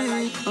 Oh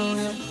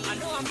yeah.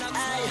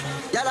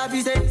 Y'all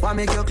be say, why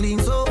make you clean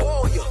so?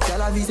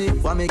 Y'all be say,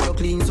 why make you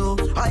clean so?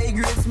 High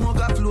grade smoke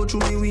a flow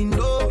through me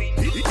window.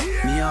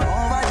 Me a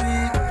overdo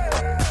it.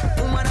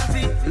 Woman I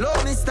feel,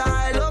 love me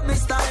style.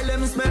 Let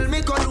me smell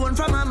me cologne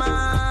from my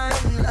mind.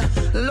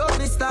 Love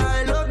me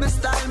style.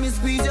 Me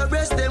squeeze your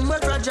breast, them were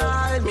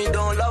fragile. Me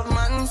don't love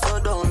man, so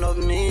don't love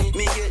me.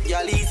 Me get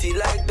y'all easy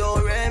like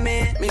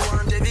Doremi. Me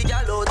want every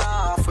gal out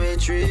halfway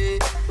tree.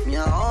 Me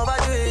a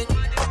overdo it.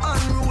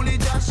 Unruly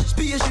Josh,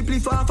 speed Spaceship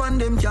lift off and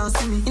them can't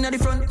see me. Inna the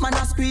front, man,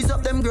 I squeeze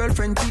up them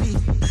girlfriend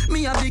TD.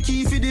 Me have the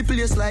key for the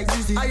place like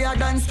Dizzy. Higher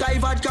than Sky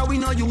Vodka, we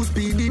no use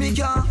PD. Me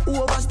can't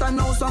overstand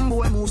now, some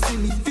boy move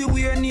silly. Fi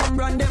wear name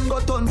brand, them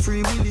got on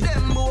free willy.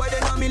 Them boy,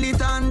 they no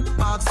militant,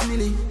 ask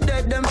milly.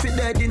 Dead them fit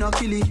dead, they no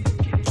killy.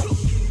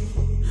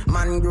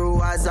 Man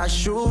grow as a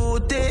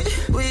shooty.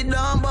 We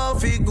don't bow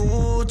fi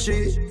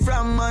Gucci.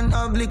 From man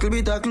have little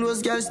bit of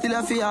clothes, girl still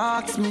a fi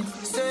ask me.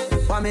 Say,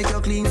 why make you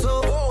clean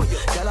so?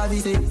 Girl a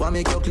say, why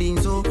make you clean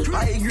so?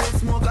 I grade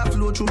smoke a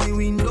flow through me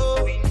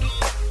window.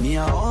 Me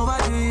a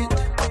overdo it.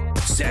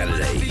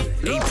 Saturday,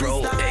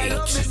 April 8,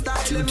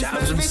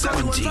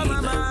 2017.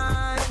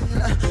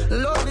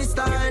 Love me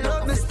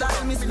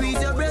style, me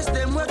squeeze your breast,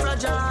 them we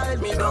fragile.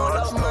 Me don't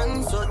love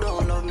man, so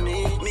don't love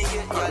me. Me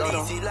get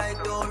y'all easy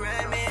like don't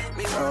Remy.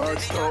 Me want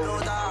to be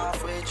out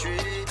halfway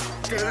tree.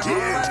 I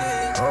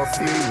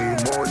feel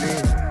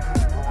morning,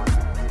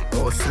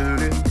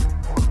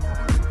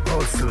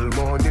 hustle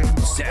morning.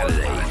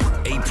 Saturday,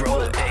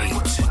 April 8,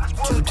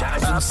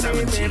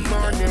 2017.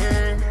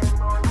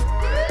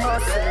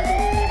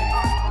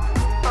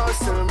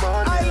 Hustle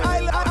morning.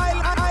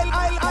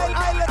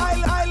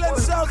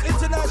 Island South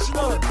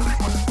International.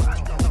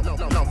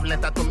 Love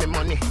letter to me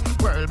money.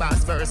 World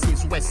Boss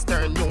versus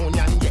Western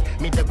Union. Yeah,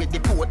 me there with the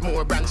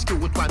Portmore branch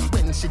cute one.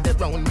 When she dey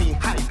round me,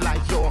 hype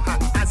like Johan.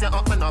 As you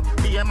open up,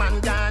 be a man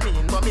gone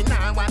in. But me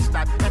nah watch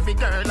that. Every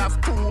girl have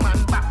 2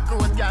 man back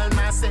road. Girl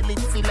nah sell it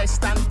for less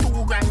than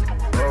 2 grand.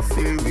 I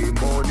feel me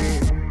money.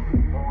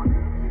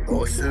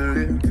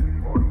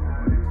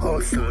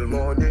 Hustle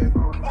money.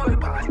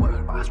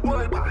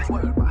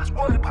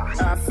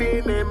 I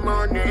feel me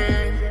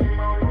money.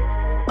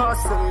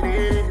 Hustle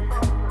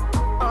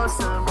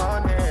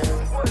money.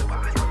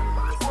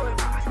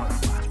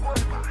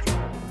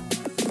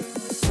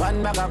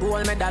 One bag of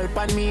gold medal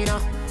pan me now.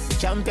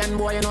 Champion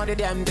boy, you know the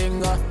damn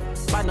thing.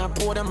 Pan a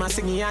pour them a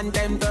singing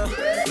anthem.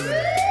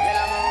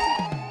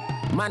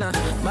 Man,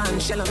 man,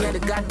 shell me the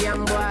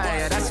goddamn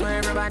boy. That's why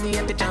everybody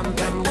at the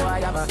champion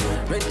boy. Have a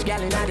rich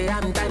gal in the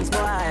Hamptons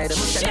boy. The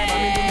most never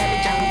meet in the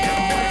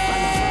champion boy.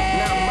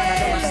 Now, man, I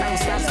don't sound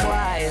stars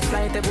boy.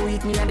 Flight every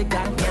week, me at the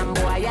goddamn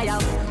boy. Yeah,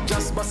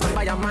 just bust up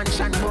by a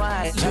mansion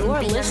boy. You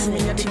are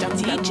listening to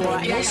DJ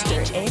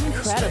Mr.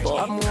 Incredible.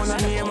 I'm on a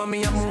name, I'm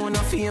on a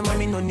fame,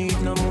 I no need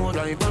no more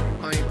life.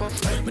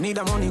 We need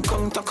a money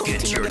counter.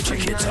 Get your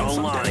tickets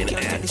online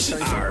at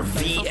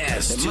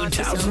RVS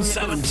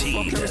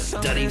 2017.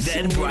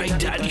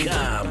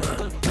 DuddyVenBright.com.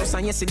 Plus,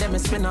 and you see them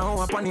spend an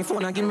hour upon the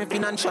phone and give me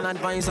financial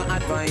advice.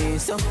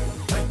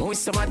 We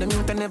some of them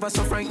youth never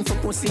so frightened for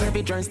pussy.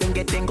 Every dance them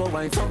get then go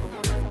wife up.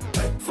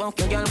 Fuck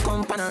your girl,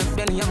 come pan her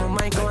belly. I'm a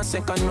mic, go a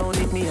second, no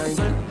leave me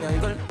idle.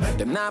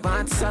 Them nah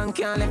bad song,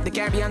 can't left the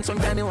Caribbean.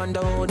 Sometimes they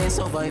wonder how they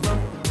survive.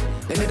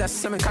 They need a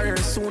semi-career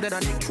sooner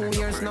than 2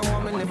 years now.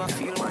 I never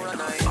feel more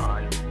than I.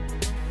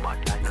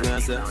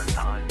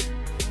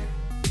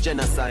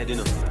 Genocide, you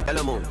know.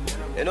 Hello, moon.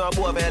 You know, I'm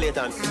over here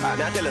later. I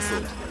tell you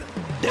so.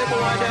 Them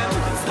boy them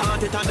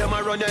start it and them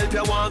a run help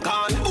you walk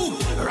on.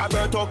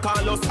 Roberto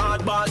Carlos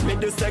hardball. Make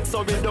the sex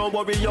so we don't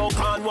worry you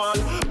can't wall.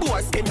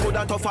 Boy skin good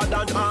and tougher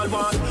than all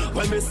wall.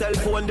 When me cell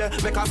phone there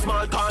make a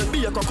small call.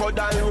 Be a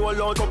crocodile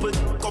roll out couple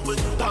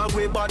talk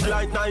way bad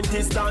like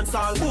 90s dance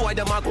all. Boy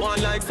them a go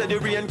on like say the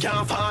rain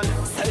can't fall.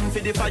 Send for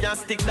the fire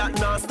stick that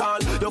not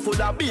stall. You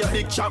full of be a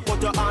big chop but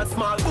your heart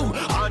small. Boom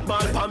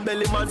hardball pan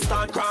belly man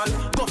start crawl.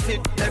 Go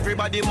fit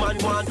everybody man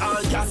want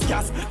all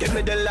gas. Give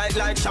me the light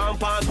like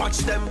champagne. Watch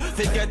them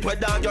get where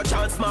down your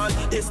chance, man.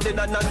 This thing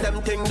and none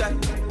them thing that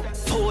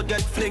food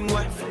get fling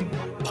wet.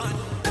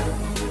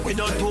 We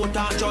don't do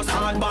that, just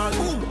hardball.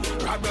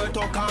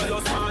 Roberto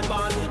Carlos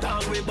hardball.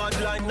 Talk we bad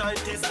like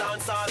 90s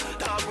dancehall.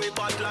 Talk we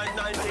bad like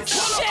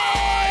 90s.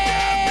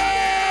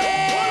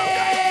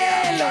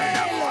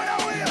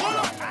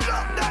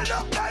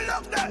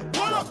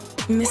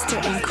 Mr.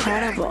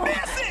 Incredible,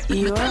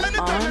 you're on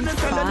fire.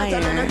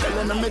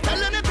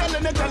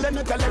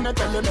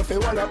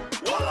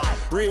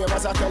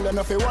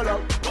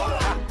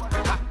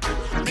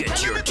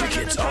 Get your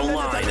tickets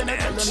online at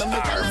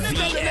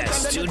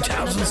RVS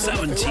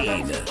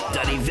 2017.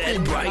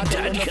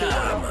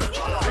 DuddyVenBright.com.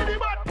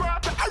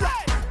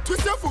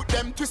 Twist your foot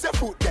them, twist your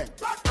foot them.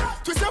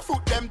 Twist your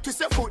foot them, twist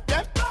your foot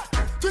them.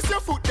 Twist your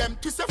foot them,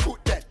 twist your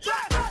foot them.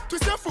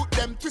 Twist your foot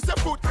them, twist your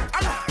foot.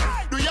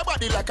 Do your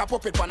body like a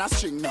puppet on a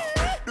string now.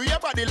 Do your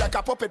body like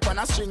a puppet on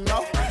a string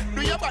now.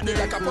 Do your body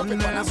like a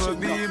puppet on a string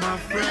now. Be my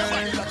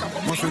friend.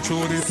 Must we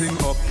throw this thing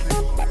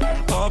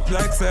up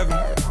like 7,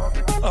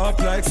 up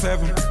like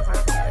 7.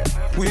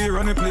 We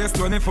run the place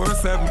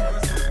 24/7,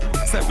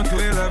 7 to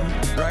 11.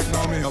 Right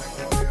now me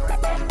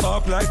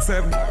up like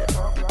 7,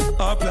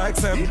 up like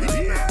 7.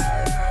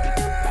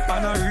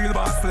 On a real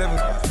boss level,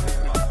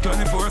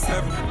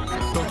 24/7.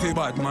 Dirty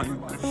bad man,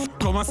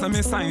 come and send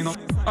me sign up.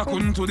 I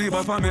couldn't do the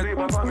Baphomet.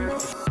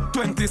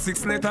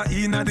 26 letter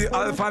in the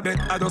alphabet.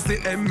 I just say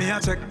M me a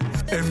check.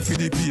 M for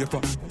the paper.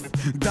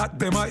 That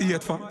them a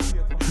hate for.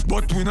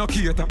 But we no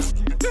cater.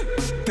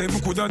 Them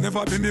coulda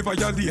never be me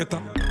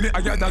violator. Me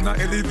higher than a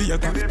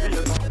elevator.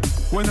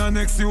 When the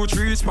next youth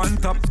reach man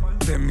top,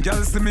 Them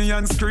girls see me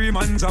and scream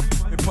and drop.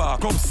 Me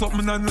park up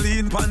something and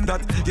lean pan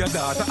that. Your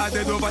daughter a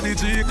dead over the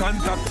G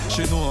contact.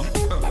 She know.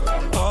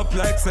 Up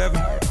like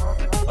 7.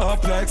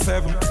 Up like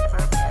 7.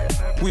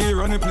 We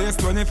run the place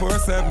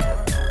 24/7.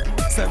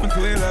 7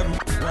 to 11.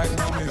 Right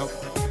now me up.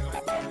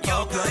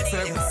 Up like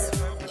 7.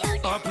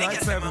 Up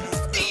like 7.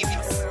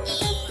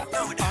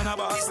 On a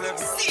boss level.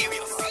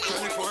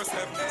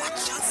 24/7.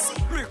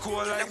 Me cool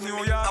like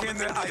New York in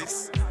the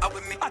ice.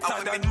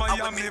 Hotter than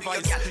Miami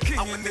Vice.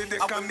 King in the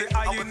deck and the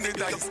eye in the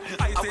dice.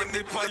 I take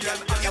the pie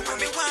and I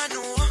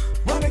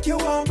Wanna make you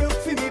warm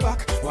broke for me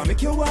back. Wanna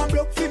make you warm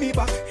broke for me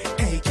back.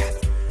 Hey cat.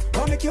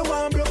 Wanna make you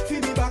warm broke for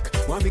me back.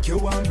 Wanna make you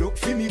warm broke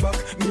for me back.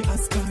 Me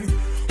ask her.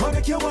 Wanna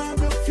make you warm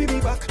broke for me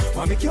back.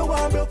 Wanna make you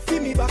warm broke for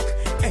me back.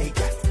 Hey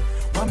cat.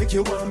 Wanna make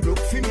you warm broke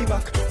for me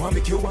back. Wanna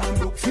make you warm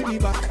broke for me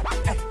back.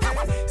 Hey.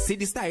 See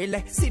the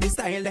style, see the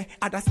style,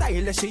 other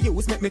style she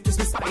use make me twist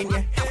my spine,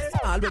 yeah.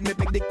 All when me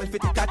make the girl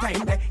fit it a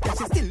time, yeah.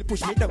 She still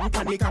push me down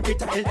on the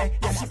capital, yeah.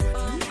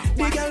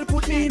 The girl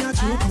put me in a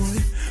true hole,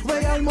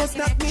 where almost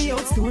knock me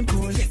out stone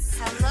cold. When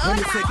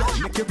me say girl,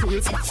 make your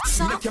pulse,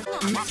 make your.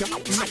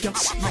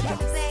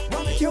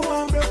 Wanna make you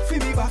warm broke for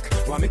me back,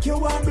 wanna make you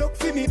warm broke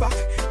for me back,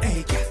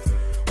 hey girl.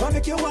 Wanna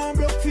make you warm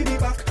broke for me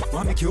back.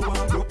 Wanna make you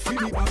warm broke for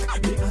me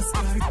back. Me ask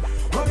her.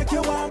 Wanna make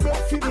you warm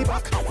broke for me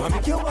back. Wanna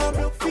make you warm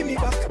broke for me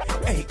back.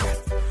 Hey girl.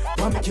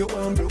 Wanna make you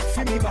warm broke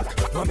for me back.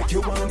 Wanna make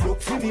you warm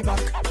broke for me back.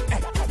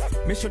 Hey.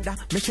 Me shoulda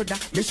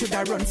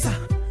run sir.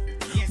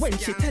 When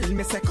she tell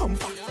me say come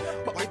back.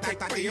 But me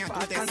take away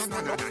back and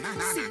stand up.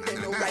 See me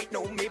know right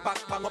now me back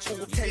from a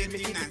pool. Tell me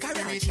the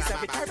garage. She say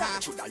with her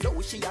right. Shoulda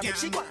low she a make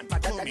she want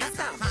better than a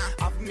stamp.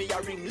 Have me a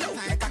ring low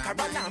like a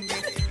caravan. Me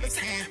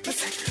say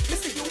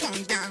you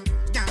want down.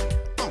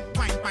 Come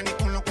wine pan the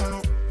colo.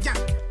 Come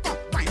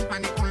wine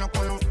pan the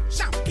colo.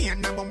 Champagne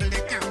and bubble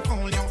they can't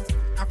call you.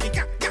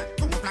 Africa,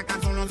 come like a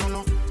solo.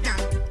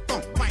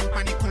 Come wine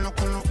pan the colo.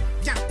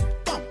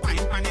 Come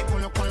wine pan the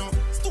colo.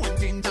 Stone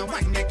ginger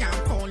wine they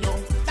can't call you.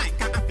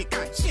 Like a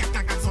African shake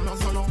like a solo.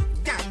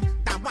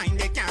 That wine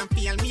they can't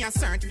feel me a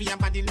search for your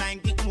body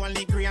like the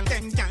holy grail.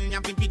 Then can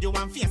you be video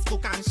on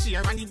Facebook and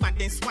share and the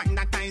baddest wine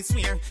that I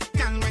swear.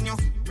 Can when you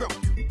broke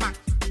back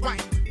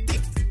wine.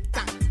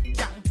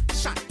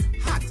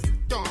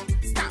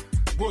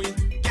 Boy,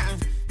 girl,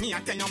 me a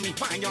tell you me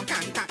why you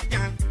can't talk,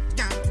 girl.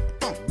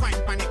 Come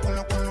wine pan the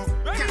colo. Come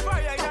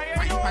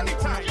wine pan the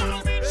colo.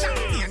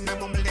 Champagne and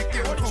bubble they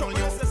can't call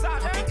you.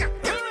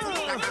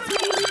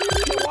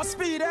 You want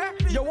speed, eh?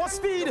 You want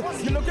speed?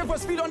 You looking for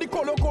speed on the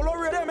colo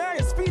rhythm, eh?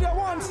 You speed at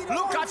once.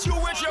 Look at you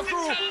with your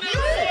crew.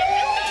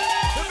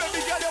 The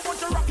baby girl, you want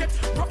to rock it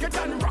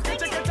and rock it.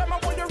 Take your time, I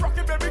want you rock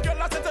it, baby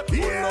girl. I said, oh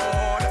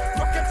Lord,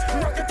 rock it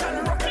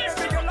and rock it,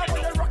 baby girl. I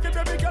want you rock it,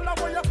 baby girl. I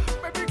want you,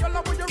 baby girl.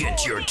 I want you.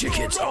 Get your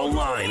tickets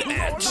online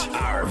at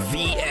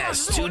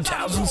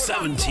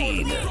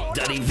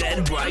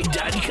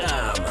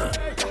RVS2017.eventbrite.com.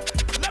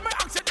 Let me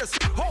ask you this.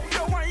 How you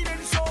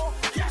whining so?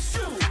 Yes,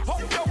 you. How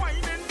you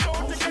whining so?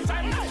 Take your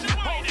time. How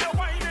you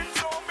whining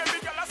so? Baby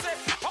girl, I say,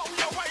 how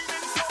you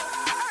whining so?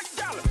 Hey,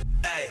 girl.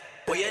 Hey,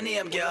 where your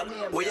name, girl?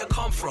 Where you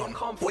come from?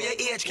 Where your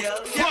age, girl?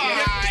 Just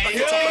back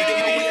it up and give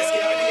me waist,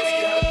 girl.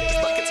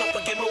 Just back it up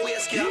and give me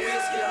waist, girl.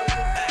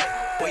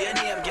 Hey, where your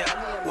name, girl?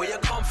 Where you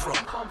come from?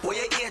 Where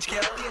your age,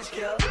 girl? Just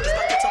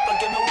back it up and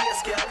give me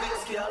waist, girl.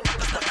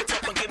 Just back it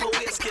up and give me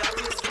waist, girl.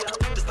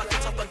 Just back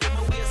it up and give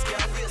me waist, girl.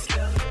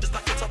 Just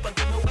back it up and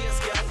give me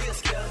waist, girl.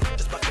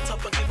 Just back it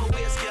up and give me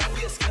waist, girl.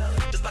 Just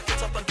back it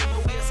up and give me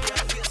waist, girl.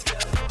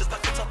 Just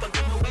back it up and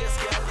give me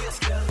waist,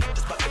 girl.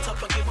 Just back it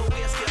up and give me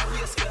waist,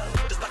 girl.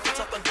 Just back it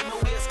up and give me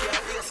waist, girl.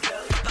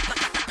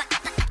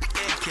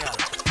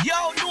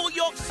 Yo, New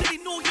York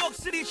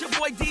City, it's your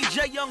boy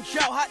DJ Young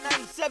Chow, Hot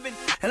 97.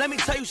 And let me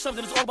tell you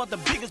something, it's all about the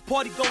biggest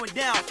party going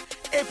down.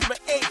 April the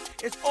 8th,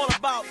 it's all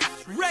about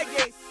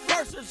Reggae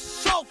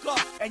Vs Soca.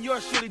 And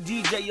yours truly,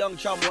 DJ Young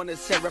Chow, one that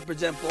said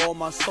represent for all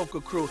my Soca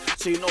crew.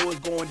 So you know what's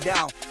going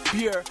down.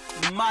 Pure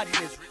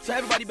madness. So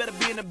everybody better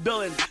be in the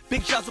building.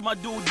 Big shouts to my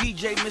dude,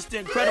 DJ Mr.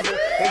 Incredible.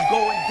 It's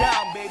going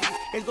down, baby.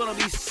 It's gonna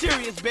be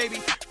serious,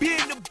 baby. Be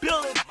in the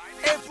building.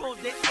 April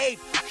the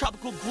 8th,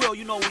 Tropical Grill.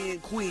 You know we in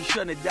Queens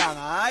shutting it down,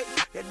 alright?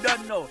 You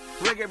done know.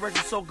 Reggae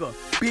Vs Soca.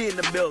 Be in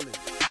the building.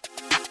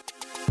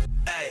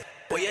 Hey,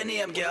 where your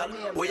name, girl?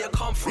 Where you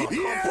come from? Where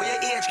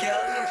your age, girl?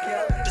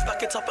 Just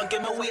back it up and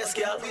give me waist,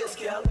 girl.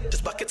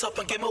 Just back it up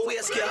and give me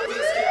waist, girl.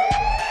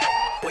 Hey,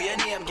 where your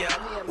name, girl?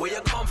 Where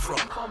you come from?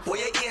 Where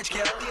your age,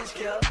 girl?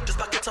 Just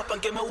back it up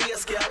and give me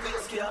waist, girl.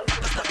 Just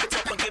back it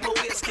up and give me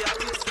waist, girl.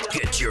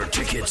 Get your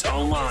tickets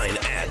online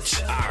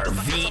at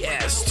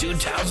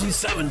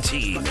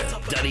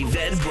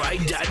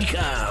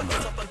RVS2017.eventbrite.com.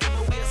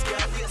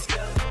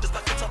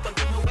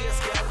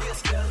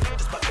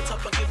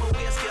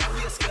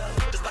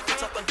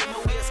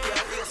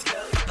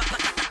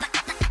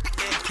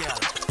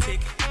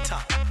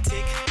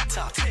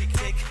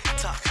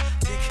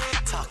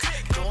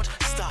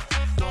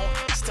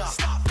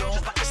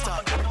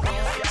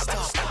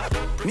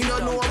 Me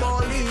don't know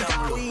about league,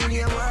 how we in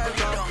your world.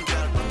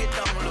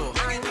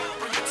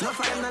 No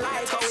for them to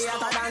like how we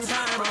hotter than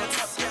time.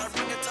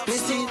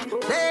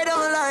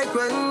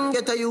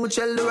 ghetto you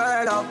chill the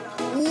world up.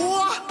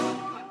 What?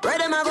 Where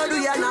them a go do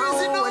ya now?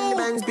 When the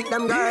bands pick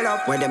them girl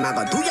up. Where them a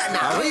go do ya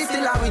now? We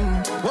still a win.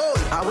 Whoa,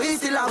 we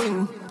still a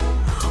win.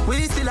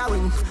 We still a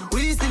win.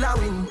 We still a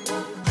win.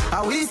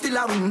 We still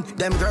a win.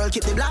 Them girl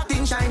keep the black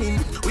thing shining.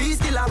 We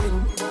still a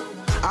win.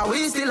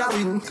 We still a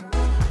win.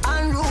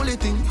 Unruly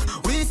thing.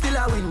 We still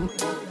a win.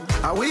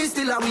 We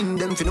still a win.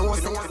 Them fi know.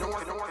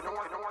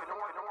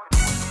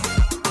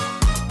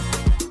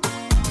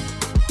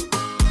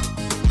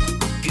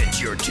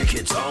 Your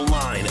tickets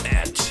online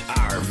at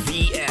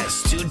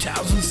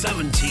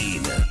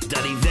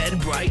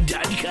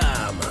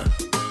RVS2017.eventbrite.com.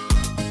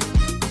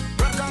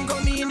 Rock and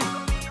come in,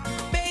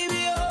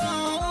 baby,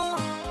 oh,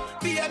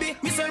 baby,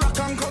 me say rock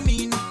and come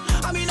in.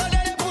 I mean,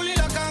 they pull it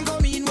rock and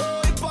come in.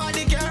 Oh, if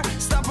party care,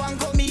 stop and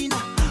come in.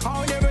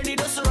 How they ready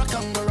to rock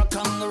and come in, rock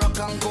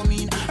and come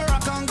in.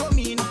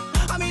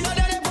 I mean,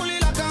 they pull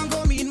it rock and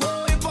come in.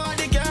 Oh, if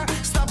party care,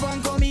 stop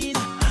and come in.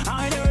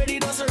 How they ready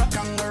to rock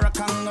and come in.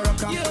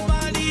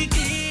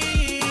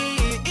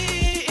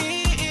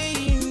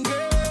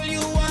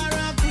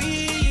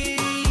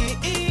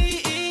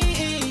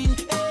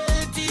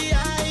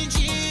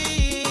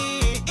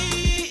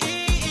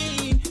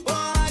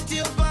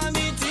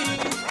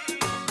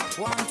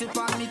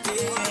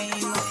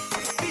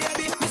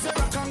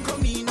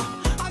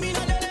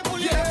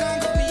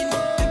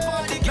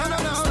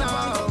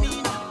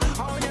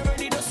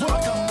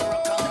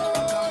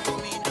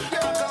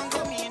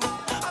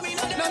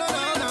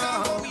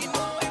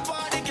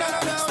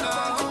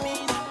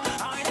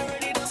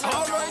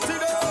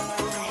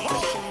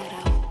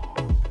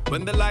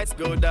 When the lights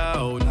go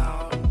down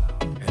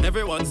and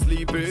everyone's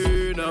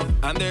sleeping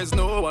and there's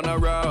no one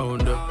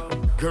around,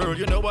 girl,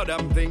 you know what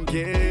I'm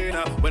thinking.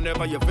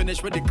 Whenever you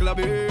finish with the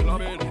clubbing,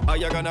 are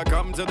you gonna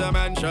come to the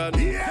mansion?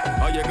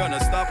 Are you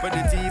gonna stop with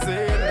the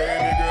teasing?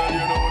 Baby girl,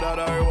 you know that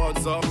I want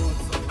some.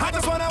 I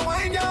just wanna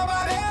wind your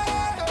body.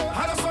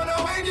 I just wanna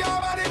wind your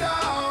body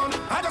down.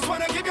 I just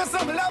wanna give you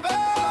some love.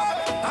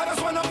 I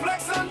just wanna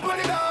flex and put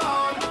it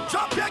down.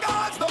 Drop your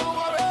guards, don't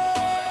worry.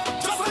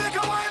 Just so you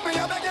can wind me,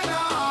 I beg you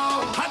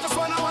now. I just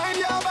wanna wind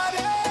your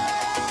body.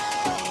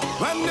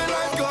 When the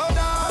lights go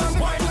down,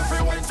 wind your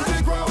free wind to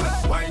the ground.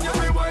 Wind your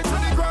free wind to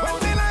the ground. When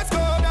the lights go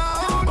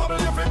down, bubble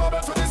your free bubble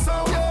to the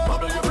sound.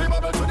 Bubble your free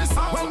bubble to the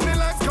sound. When the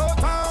lights go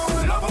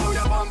down, love how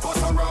your bum push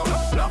around.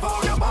 Love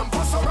how your bum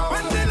push around.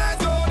 When the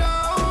lights go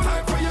down,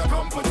 time for you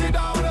come put it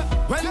down.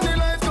 When the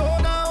lights go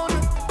down,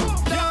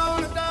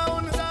 down,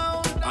 down,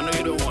 down. I know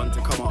you don't want to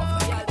come off.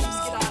 Down,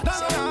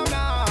 down,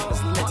 down.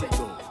 Just let it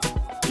go.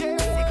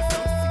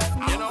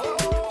 You know.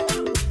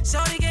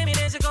 Shorty gave me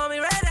this, she call me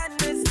red and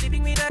miss,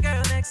 sleeping with a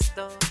girl next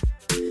door.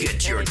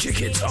 Get your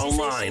tickets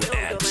online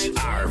at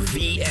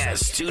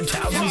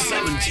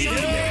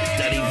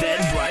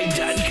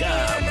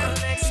RVS2017.eventbrite.com.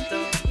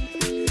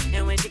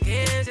 And when she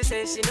came, she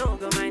said she no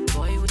go mind.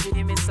 Boy, would you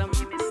give me some?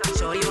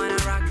 Shorty wanna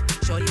rock,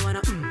 shorty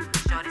wanna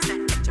Shorty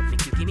said, ketchup,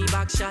 make you give me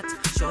back shot.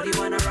 Shorty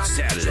wanna rock,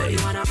 Saturday, shorty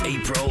wanna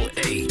April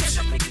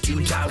 8th,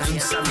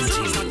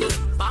 2017.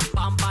 Pam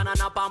pam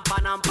banana pam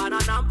panam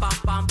panam pam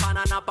pam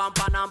banana pam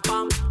panam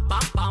pam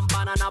pam pam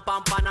banana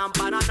pam panam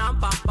panam pam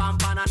pam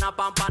banana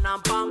pam panam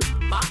pam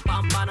pam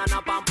pam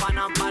banana pam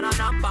panam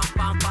panam pam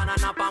pam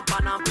banana pam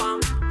panam pam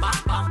pam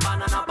pam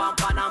banana pam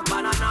panam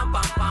panam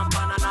pam pam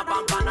banana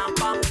pam panam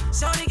pam.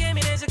 Shorty gave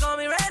me this, she call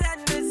me red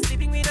and miss,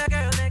 sleeping with a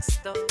girl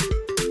next door.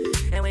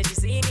 And when she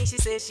see me, she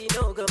says she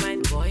no go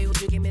mind. Boy,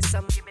 would you give me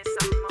some? Give me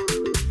some more.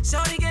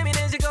 Shorty gave me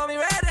this, she call me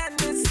red and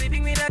miss,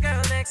 sleeping with a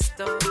girl next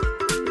door.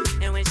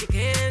 And when she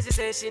came, she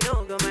said she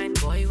no go mind.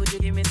 Boy, would you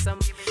give me some?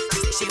 She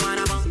say she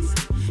wanna bounce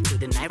to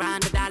the naira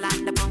and the dollar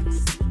and the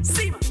pounds.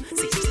 See ma,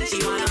 see she say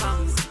she wanna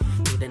bounce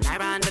to the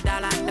naira and the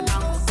dollar and the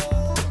pounds.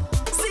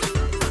 See,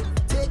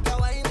 take a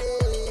wine,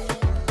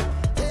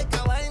 take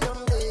a wine on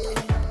me.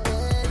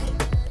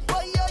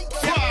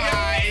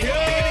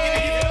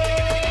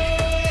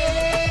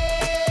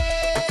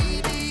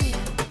 Baby,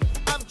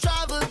 I've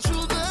traveled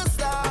through the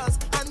stars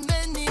and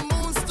many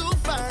moons to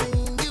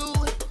find you.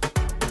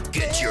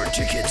 Get your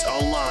tickets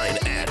online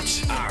at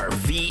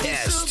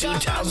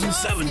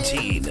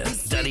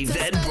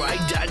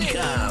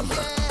RVS2017.eventbrite.com.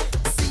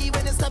 See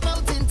when you step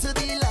out into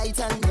the light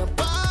and your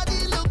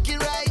body looking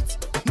right.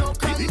 No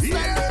constellation in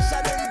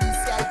the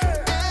sky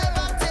could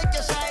ever take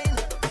your shine.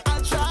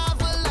 I'll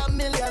travel a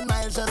million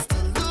miles just to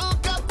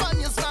look up on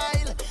your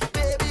smile.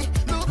 Baby,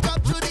 look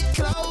up to the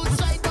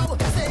clouds right now.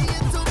 Say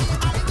it to me,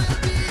 I will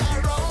be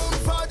around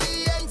for the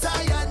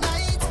entire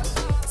night.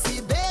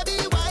 See baby,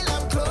 while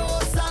I'm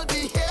close, I'll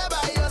be here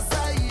by your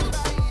side.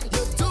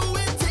 You're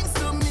doing things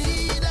to me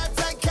that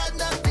I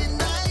cannot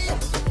deny.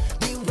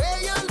 The way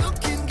you're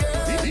looking,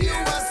 girl,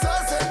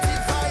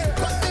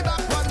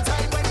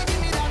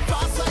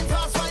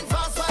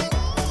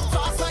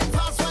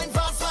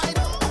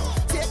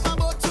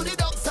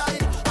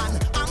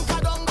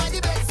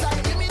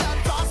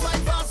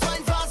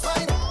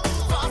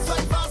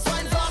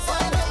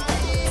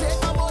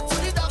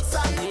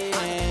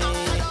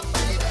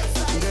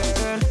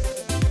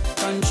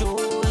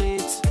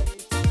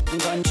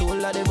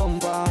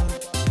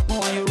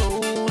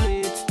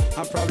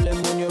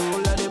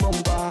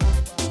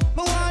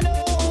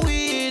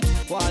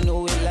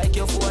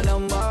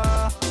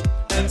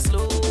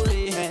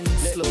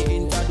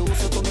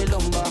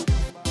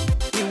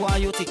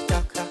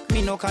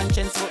 no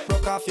conscience, foot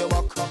broke off your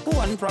back.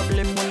 One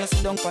problem when you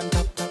sit down on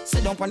top.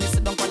 Sit down on the,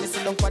 sit down on the,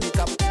 sit down on the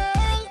top.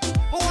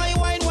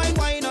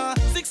 Wine,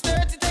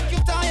 6:30 take you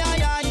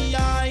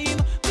time.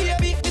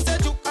 Baby, it's a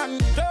juke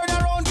and turn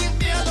around, give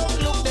me a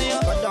look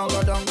there. Go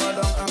down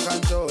and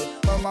control.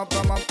 Come up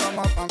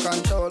and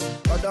control.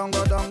 Go down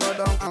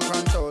and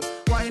control.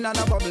 Wine and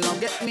a bubble and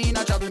get me in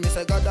a trouble. Me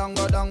say go down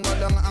and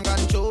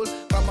control.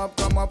 Come up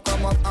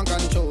and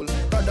control.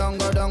 Go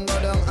down and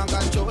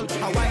control.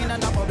 A wine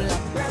and a bubble.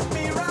 Let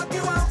me rock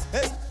you out.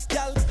 Hey,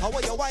 girl, how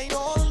are you wine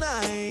all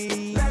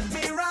night? Let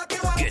me rock you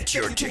out. Get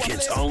your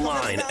tickets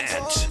online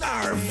at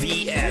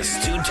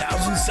RVS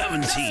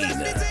 2017.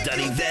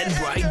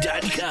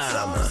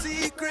 Eventbrite.com.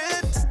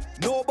 Secret,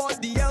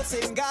 nobody else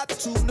ain't got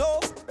to know.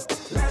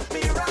 Let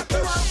me rock you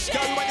out.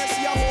 Girl, when you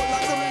see a whole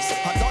lot of us,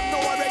 I don't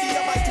know already, I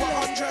might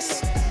want undress.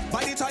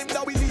 By the time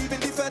that we leave in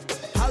the fete,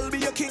 I'll be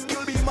your king,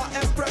 you'll be my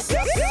empress.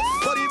 Yes.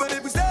 But even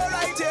if we stay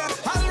right here,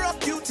 I'll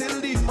rock you till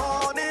the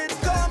morning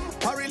come.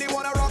 I really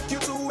wanna rock you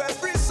to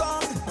every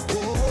song.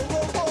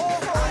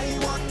 I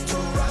want to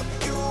rock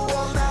you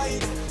all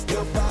night.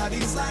 Your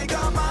body's like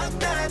a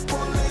magnet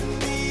pulling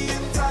me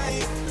in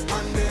tight.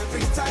 And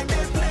every time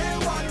they play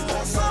one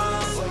more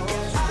song,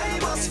 I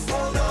must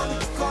fall down,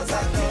 cause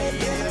I can't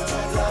get to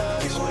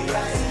rock you.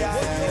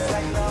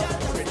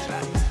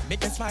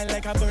 Make me smile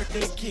like a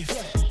birthday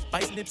gift.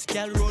 Bite lips,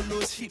 girl, roll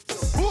those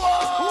hips. Girl,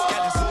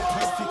 you're so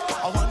perfect.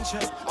 I want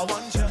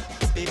you,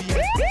 baby.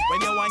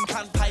 When you wine,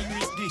 can't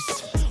pirate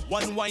this.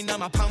 One wine,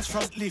 I'm a pounds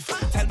front lift.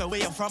 Tell me where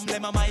you're from,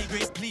 let me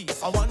migrate,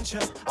 please. I want you,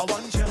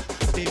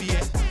 baby.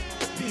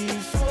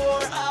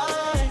 Before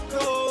I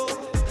go,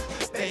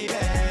 baby,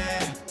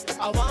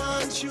 I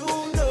want you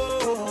to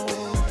know,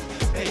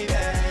 baby,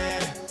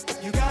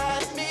 you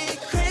got me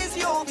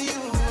crazy over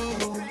you.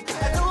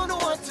 I don't know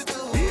what to do,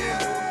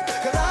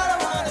 cause all I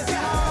want is you.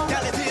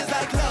 Girl, it feels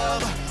like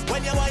love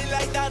when you wine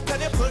like that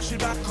and you push it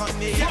back on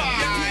me. I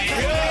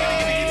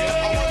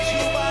want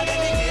you bad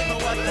and you give me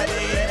what I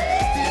need.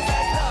 Feels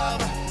like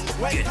love.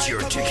 Get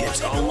your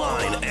tickets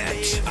online at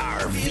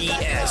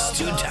RVS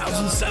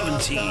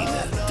 2017.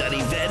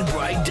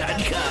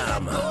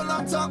 Eventbrite.com. No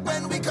long talk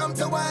when we come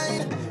to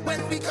wine.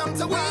 When we come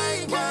to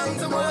wine, girl.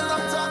 No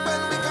long talk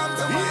when we come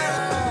to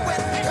wine.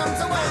 When we come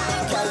to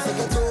wine, girl, take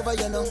it over,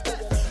 you know.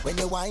 When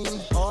you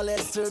wine, all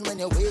heads turn when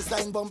your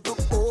waistline bump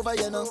up over,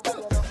 you know.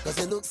 Cause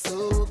you look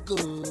so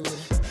good.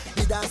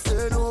 The dance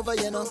turn over,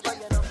 you know.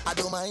 I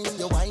don't mind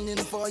you whining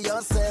for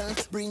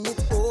yourself. Bring it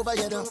over,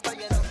 you know.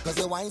 Cause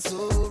you wine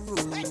so rude.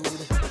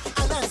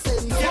 And I say,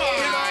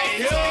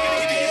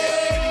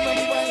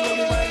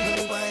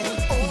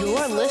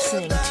 You're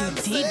listening to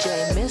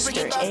DJ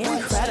Mr.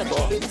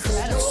 Incredible.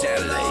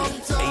 Saturday,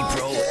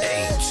 April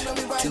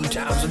 8,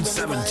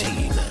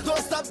 2017. Don't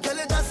stop, girl,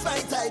 that's my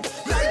type.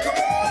 Like come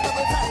on all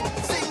the time.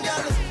 Sing,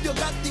 girl, you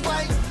got the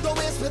wine. Don't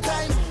waste my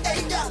time.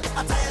 Hey, girl,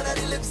 I'm tired of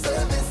the lip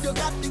service. You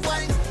got the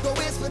wine. Don't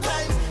waste my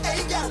time.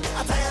 Hey, girl,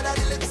 I'm tired of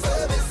the lip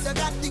service. You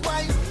got the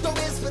wine. Don't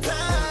waste my time.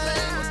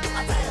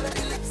 I'm tired of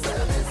the lip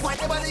service. Why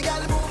nobody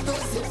got to move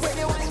those hips? When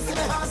you wine, see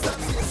my heart stop.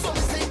 So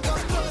me say,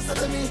 come closer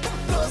to me,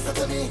 closer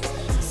to me.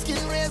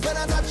 Skin raised when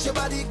I touch your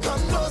body.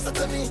 Come closer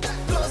to me,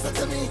 closer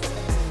to me.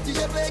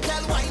 DJ play,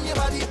 girl, wine your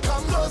body.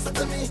 Come closer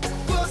to me,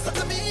 closer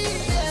to me.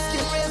 Yeah.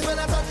 Skin raised when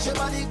I touch your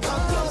body.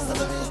 Come closer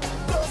to me,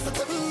 closer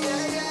to me.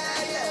 Yeah,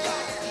 yeah,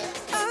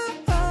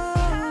 yeah.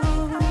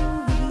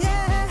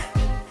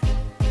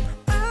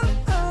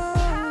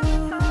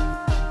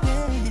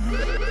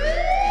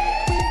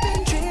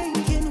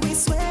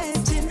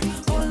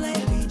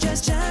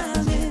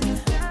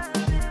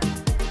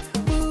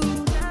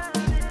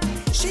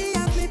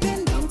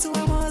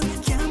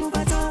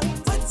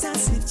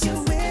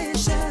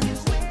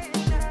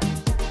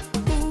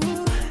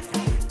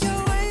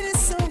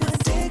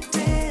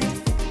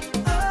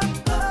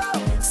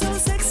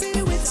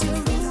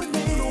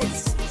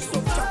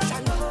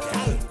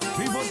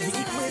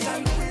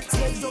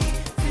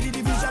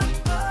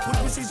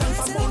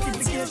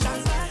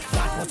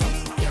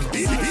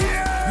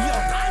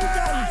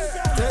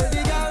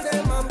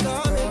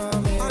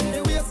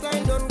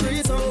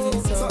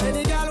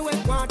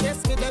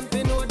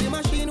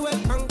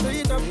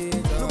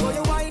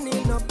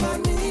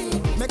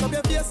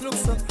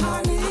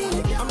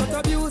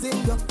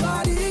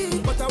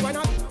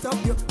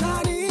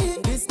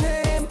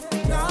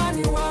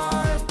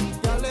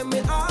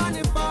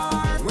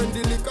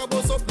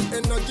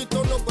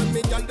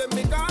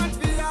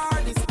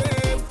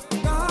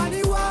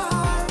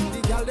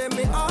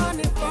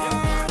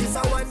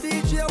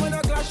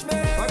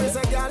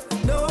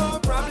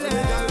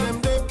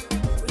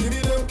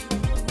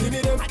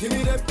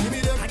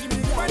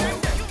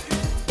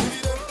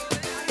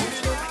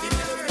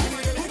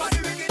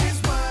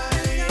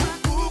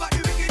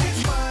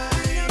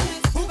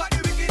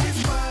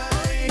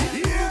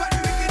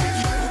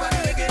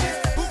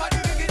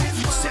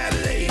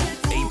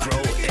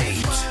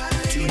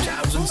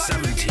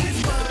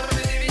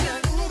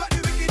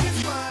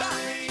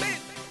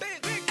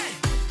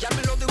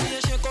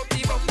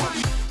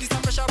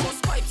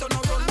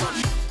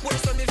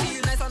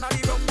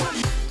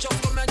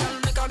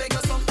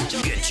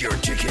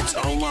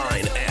 tickets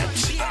online at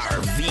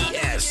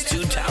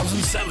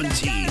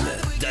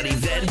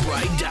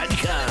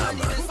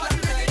rvs2017.eventbrite.com.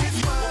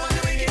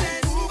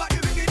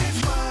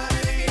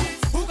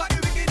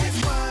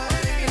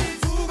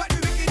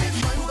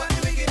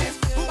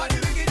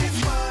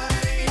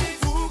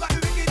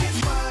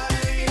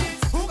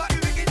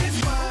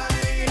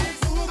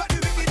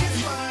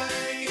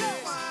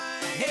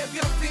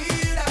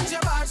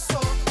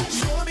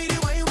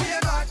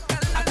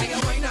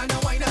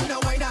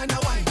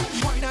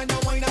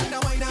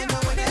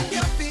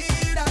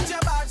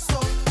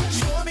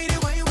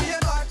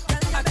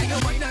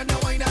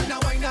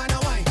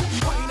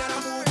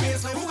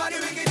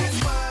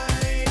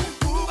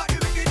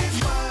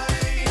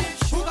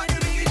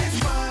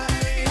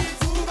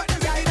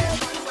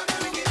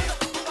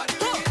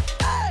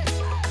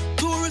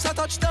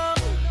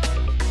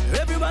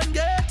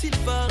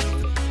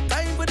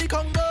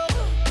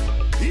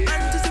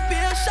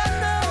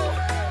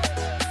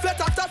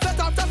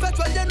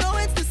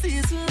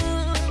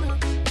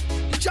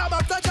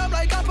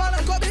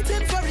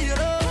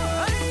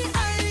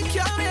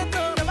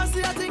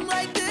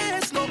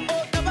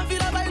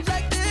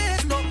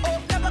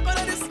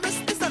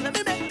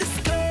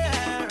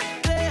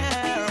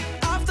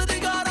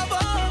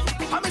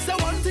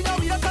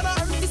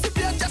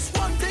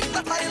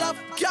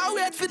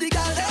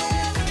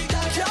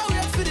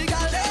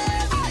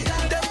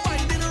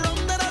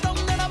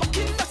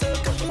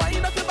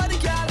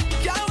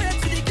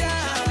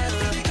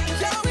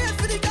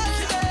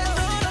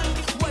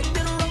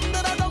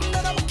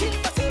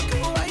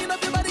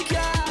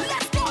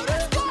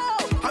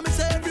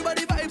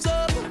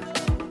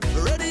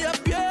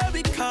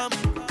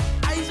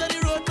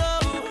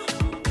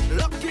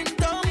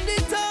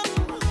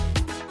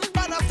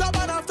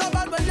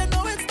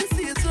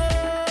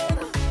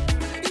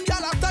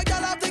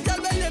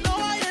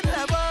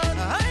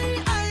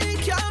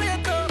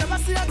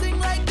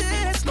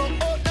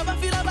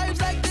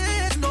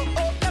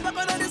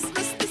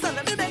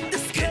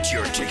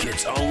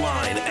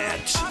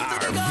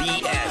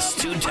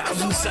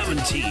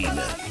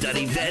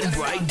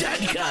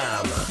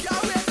 rvs2017.eventbrite.com.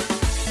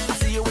 I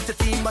see you with the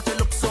team, but you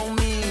look so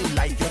mean,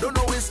 like you don't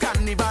know it's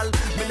carnival.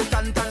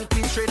 Militant and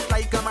clean, straight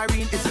like a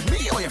marine. Is it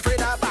me or you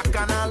afraid of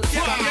bacchanal? Come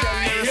tell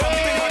me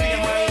something on your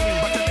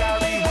mind, but you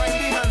can't rewind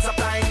the hands of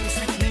time.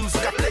 Sweet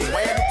music I play,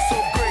 why you look so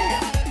great?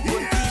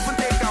 Don't even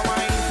take a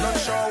wine. Not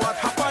sure what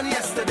happened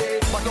yesterday,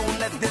 but don't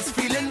let this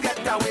feeling get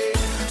away.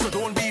 So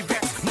don't be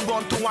vexed, move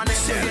on to one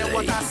next. Hear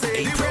what I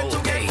say. April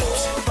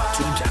 8th,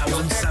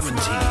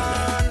 2017.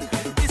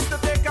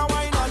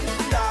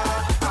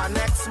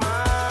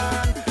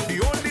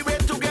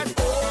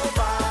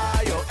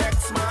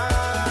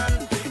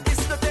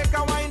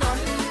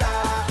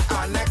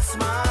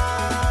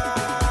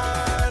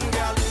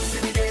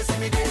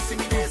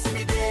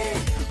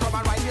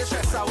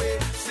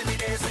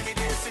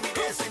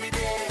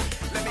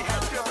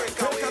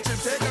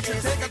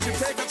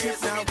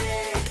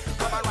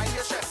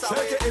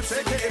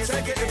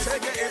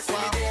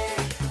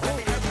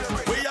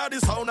 We are the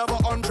sound of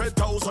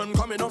 100,000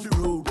 coming off the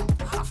road.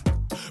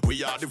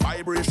 We are the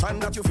vibration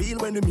that you feel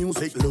when the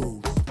music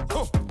loads.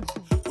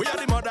 We are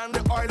the mud and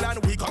the oil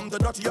and we come the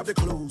dirty of the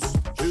clothes.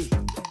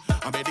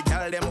 I made the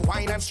girl them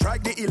wine and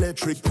strike the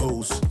electric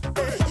pose.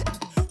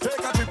 Take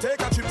a trip,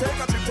 take a trip, take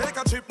a trip, take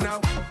a trip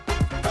now.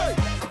 Hey,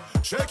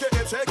 shake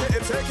it, shake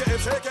it, shake it,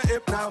 shake it,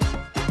 hip now.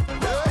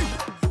 Hey,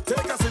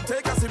 take a sip,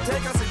 take a sip,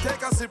 take a sip,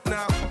 take a sip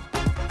now.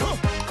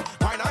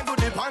 Pango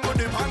dip, pango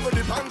dip, pango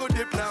dip, pango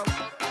dip now.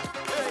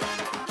 Hey,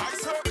 I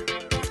saw.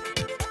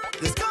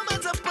 This come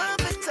at a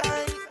perfect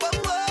time. Whoa,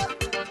 whoa.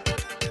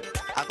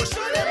 I go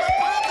show them a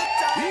perfect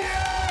time.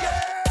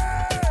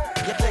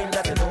 Yeah. You claim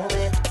that you know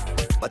me,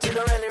 but you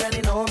don't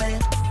really know me.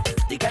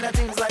 The kind of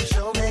things like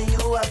show me,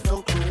 you have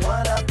no clue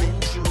what I've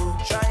been through.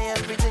 Try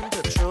everything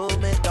to throw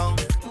me down,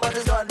 but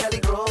it's not really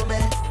grow me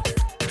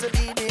to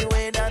be the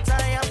way that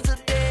I am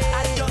today.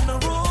 I don't know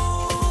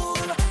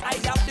rule, I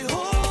got the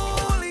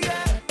whole,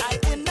 yeah. I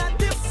in a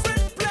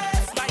different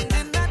place, mind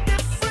in a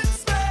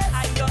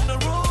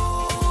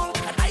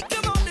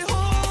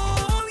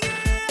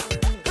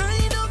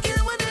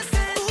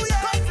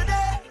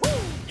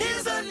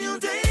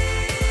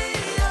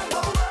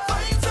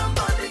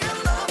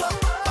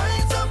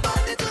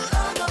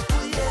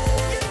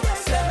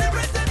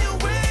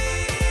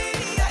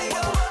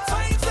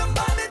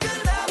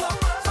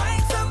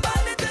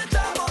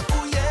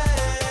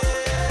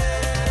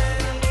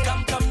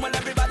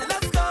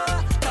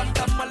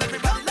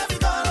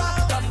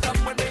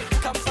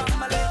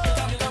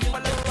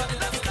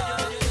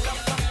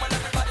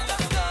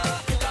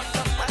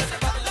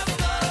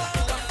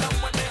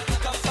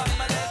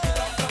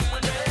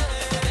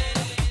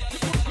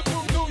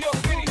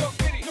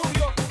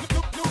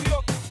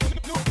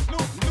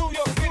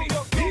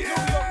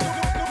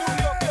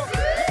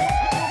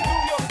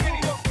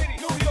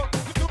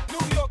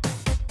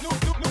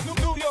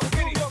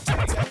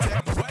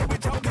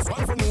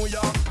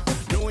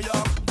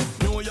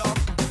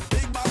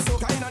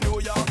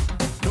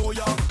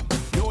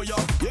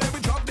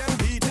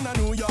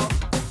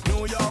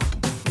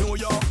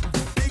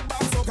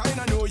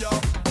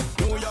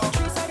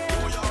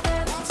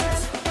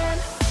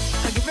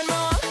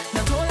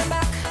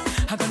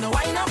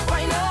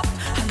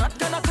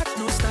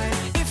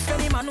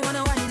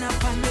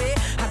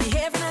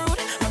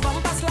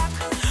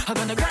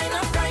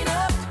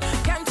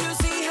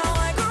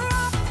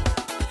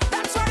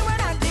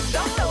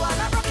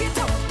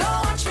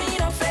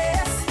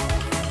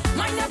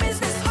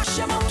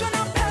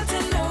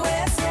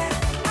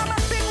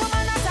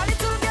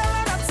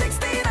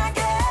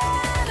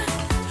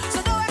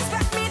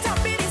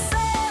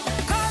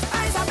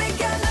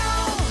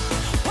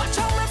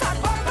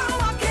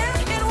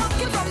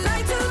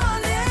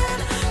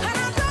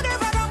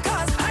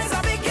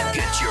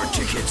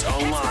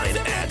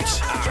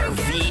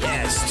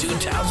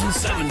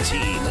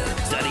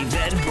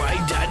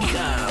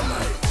SudaVenBrite.com.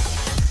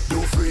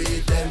 You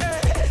free them,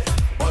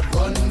 but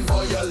run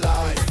for your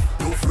life.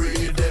 You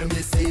free them,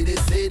 you see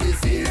this here.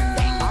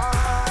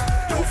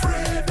 You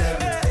free them,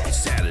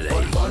 Saturday,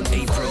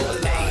 April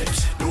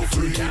 8th,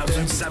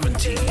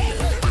 2017.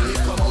 They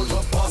come out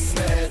of bus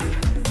med.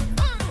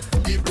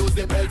 The blues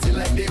they belting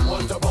like they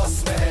want to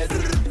bust med.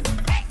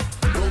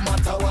 No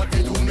matter what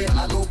they do, me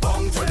I go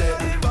bang for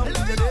them.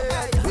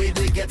 Way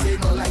they get in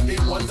like they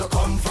want to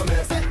come for me.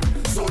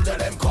 So tell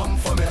them come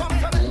for me.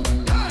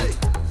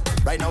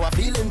 Right now I'm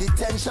feeling the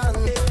tension,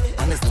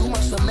 and it's too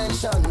much to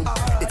mention.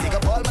 They take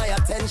up all my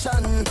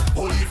attention.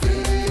 Holy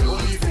faith,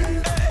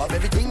 of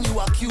everything you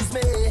accuse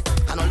me,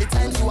 and all the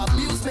times you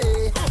abuse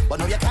me. But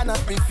no, you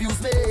cannot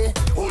refuse me.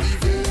 Holy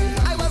faith.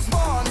 I was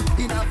born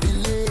in a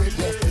village.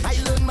 I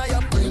learned my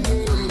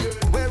upbringing,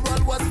 where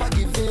all was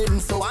forgiven.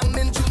 So I'm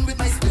in tune with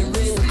my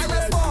spirit. I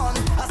was born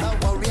as a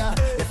warrior.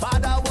 My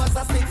father was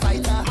a snake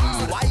fighter.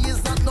 So why is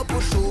that no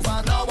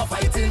pushover? Now we're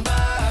fighting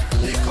back.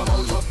 They come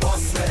out of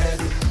bus med.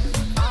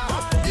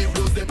 The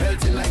blues they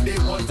belting like they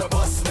want to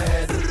bust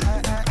med.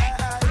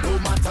 No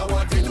matter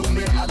what they do,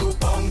 me I go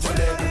bang for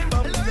them.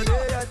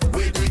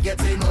 Way they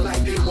get in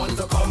like they want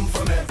to come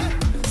for me.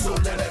 So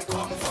tell them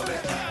come for me.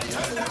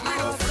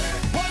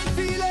 One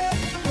feeling,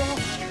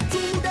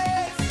 two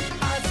days,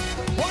 as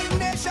one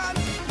nation,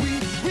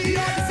 we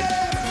are the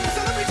same.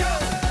 So let me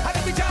jam, and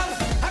let me jam,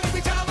 and let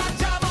me jam and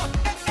jam up.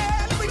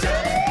 Let me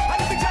jam, and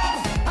let me jam,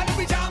 and let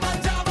me jam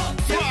and jam up.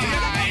 Let me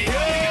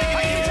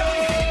jam,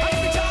 and let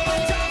me jam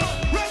and jam up.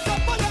 Raise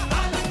up on your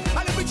hand,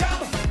 and let me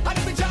jam, and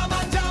let me jam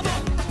and jam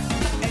up.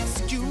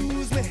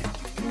 Excuse me,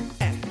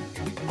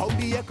 how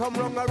do you come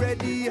wrong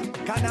already?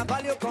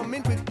 Carnival you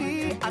coming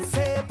quickly, I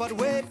say, but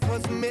wait for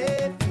me.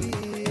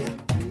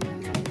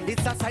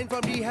 It's a sign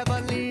from the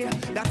heavenly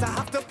that I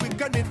have to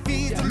quicken it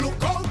feet.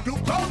 Look out, the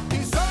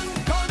sun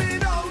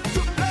coming out to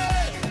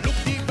play. Look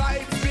the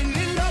vibes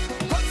filling up,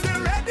 'cause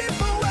we're ready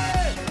for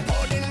way.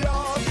 For the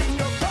Lord in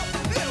your cup,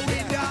 let we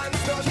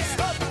dance, don't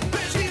stop.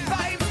 Let the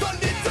vibes on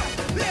the top,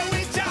 let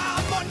we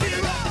jam on the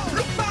road.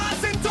 Look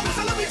past and talk,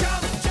 so let me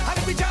jam, and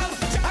let me jam,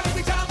 and let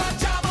me jam and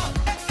jam up.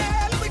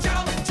 Let me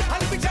jam, and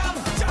let me jam,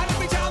 and let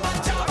me jam and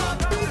jam up.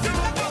 Music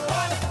like a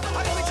one, and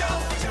let me jam,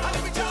 and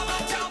let me jam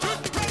and jam up.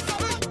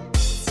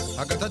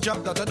 I got a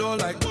job that I don't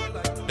like.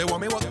 They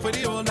want me work for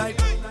the whole night.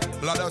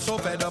 Blood, I'm so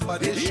fed up by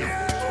this shit. I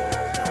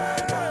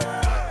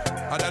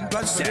done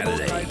plans for the boat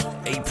Saturday, ride.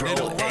 April They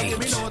don't want give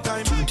me no 8th,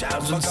 time,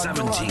 2017. but I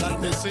know I'm not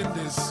missing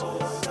this.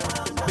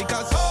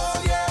 Because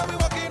oh yeah, we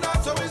working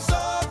hard, so it's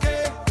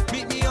okay.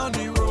 Meet me on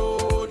the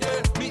road,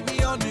 yeah. Meet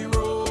me on the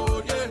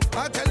road, yeah.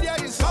 I tell ya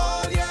it's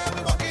all yeah,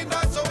 we working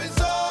hard, so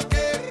it's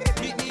okay.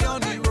 Meet me on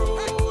the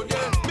road,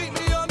 yeah. Meet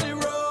me on the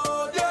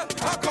road, yeah.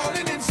 I'm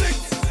calling in sick.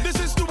 This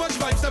is too much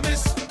vibes to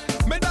miss.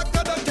 My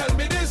doctor don't tell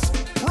me this.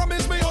 Rum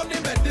is my only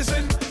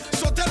medicine.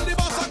 So tell the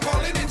boss I'm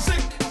calling in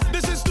sick.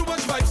 This is too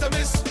much vibes to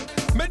miss.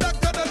 My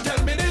doctor don't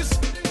tell me this.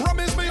 Rum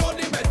is my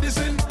only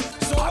medicine.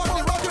 So what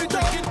the rock we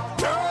drinking?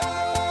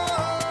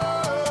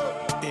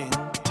 In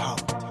town.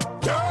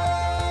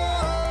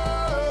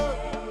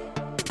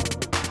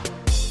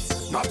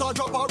 Not a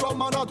drop of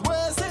rum and not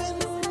wasting.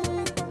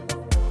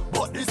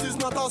 But this is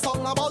not a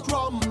song about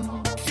rum.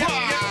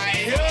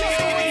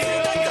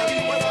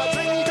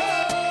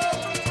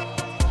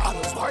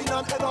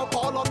 And end up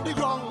all on the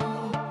ground.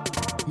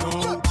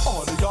 No,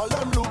 all the y'all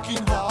them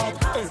looking hard.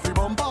 Every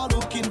bumper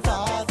looking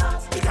fast.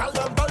 The girl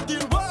them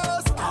belting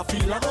worse. I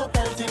feel like a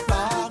belting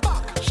flat.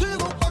 She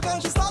look back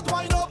and she start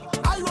wind up.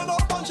 I run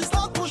up and she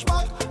start push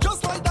back.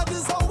 Just like that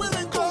is how we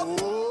link up.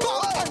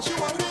 And she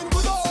whining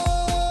good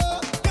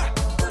up.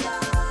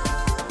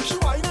 She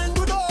whining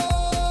good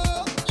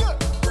up.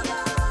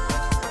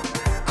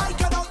 I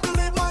cannot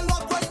believe my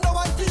luck right now.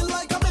 I feel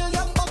like $1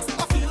 million.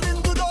 I'm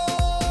feeling good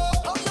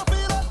up. How you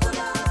feeling?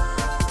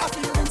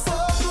 So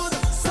good,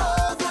 so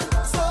good,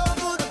 so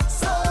good,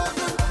 so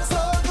good,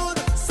 so good,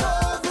 so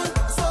good,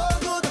 so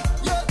good.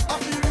 Yeah, I'm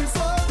feeling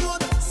so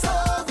good, so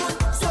good,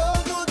 so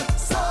good,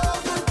 so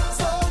good,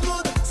 so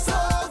good, so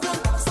good,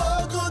 so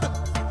good.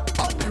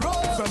 On the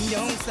road. From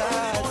young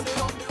stars,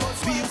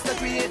 we used to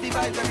create the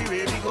vibes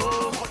everywhere we go.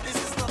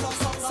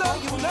 So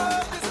you know,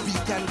 we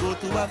can go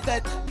to a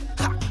fete,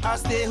 or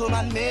stay home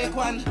and make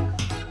one.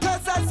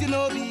 Cause as you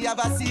know, we have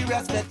a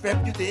serious vet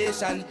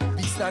reputation.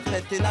 We start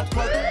fetting at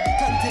club,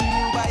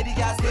 continue by the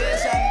gas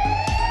station.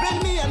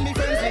 When me and me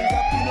friends link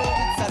up, you know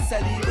it's a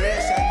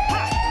celebration.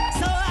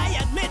 So I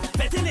admit,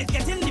 betting is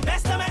getting the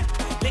best of me.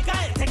 Liquor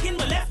is taking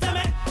the left of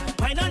me.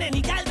 Why not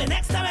any gal the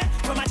next of me?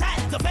 From a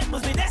child to bet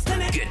must be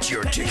destiny. Get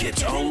your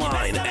tickets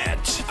online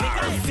at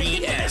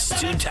RVS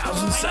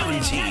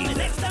 2017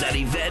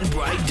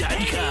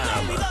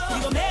 SudaVenBrite.com. We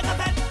gon' make a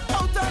bet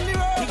out on the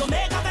road. We gon'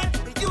 make a bet.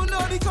 You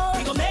know the code.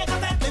 We gon' make a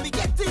bet. When we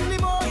get in the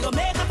mode. We gon'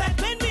 make a bet.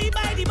 When we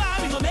buy the bar,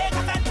 we gon' make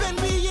a bet. When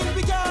we in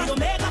the car. We gon'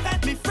 make a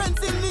bet. Me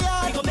friends in the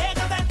yard. We gon' make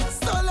a bet.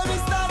 So let me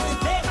start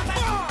it. Make a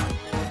bet.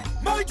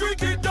 My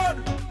drink it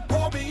done.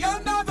 Pour me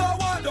another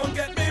one. Don't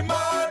get me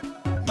mad,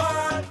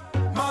 mad,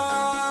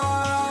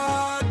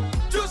 mad.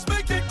 Just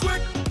make it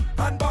quick.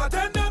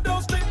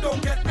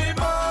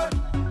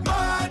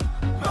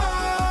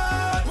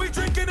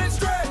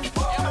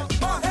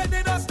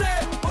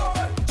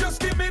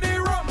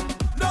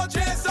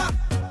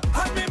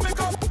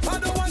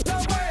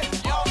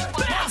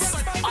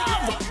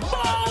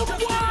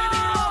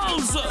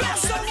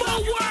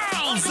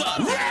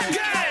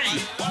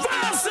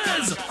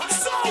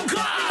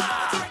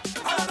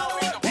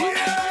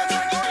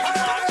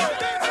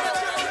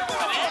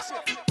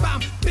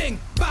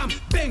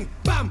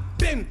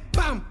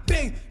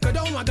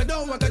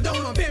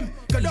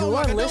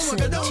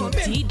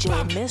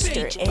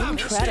 Mr.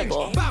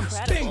 Incredible. Bam,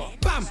 bing,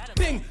 bam,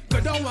 bing. Go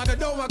down, bim.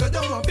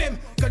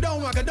 Go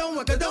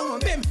down,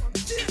 bim.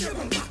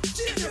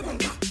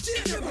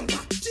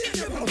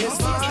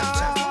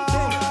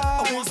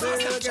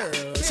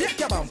 Shake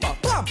your bumper.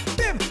 Bam,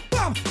 bim,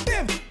 bam,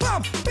 bim,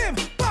 bam, bim,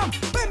 bam,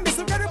 bim. Mr.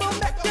 Incredible,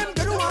 make them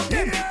go down,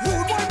 bim.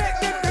 Rude boy, make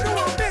them go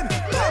down, bim.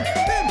 Bam,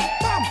 bim,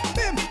 bam,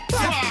 bim,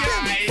 bam,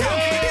 bim, bam,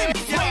 bim.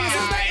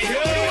 Fires make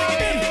them go down,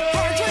 bim.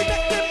 Hard drive,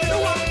 make them go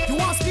down. You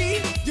want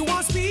speed? You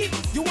want speed?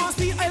 You want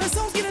speed? I let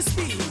songs get a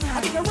speed. I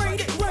think I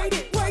ride it.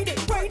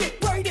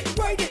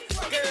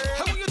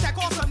 How will you take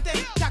off something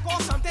and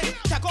belt it?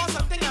 Take off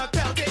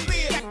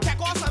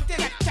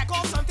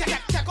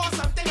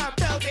something and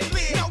belt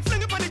it. Now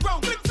fling it on the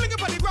ground, fling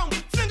it on the ground,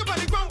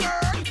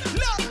 girl.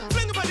 Look,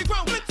 fling it on the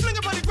ground, fling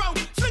it on the ground,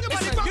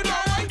 you know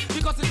why?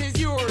 Because it is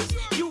yours.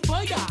 You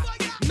buy that.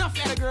 Enough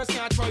other girls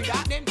can't try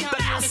that. Them can't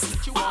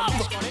best you on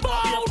both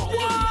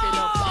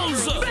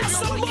worlds.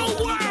 Best of both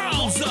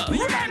worlds.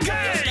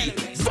 Reggae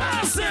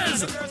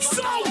versus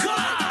Soca.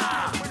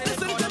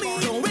 Listen to me,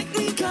 don't wake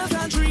me 'cause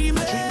I'm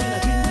dreaming.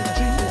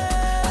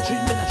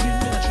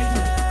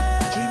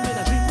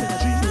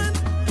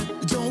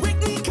 Don't wake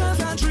me 'cause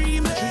I'm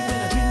dreaming.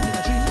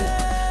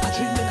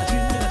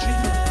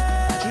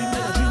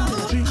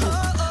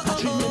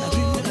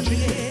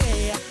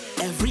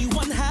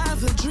 Everyone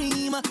has a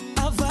dream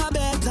of a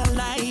better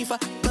life,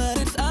 but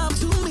it's up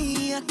to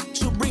me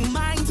to bring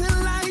mine to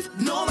life.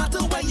 No matter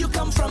where you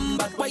come from,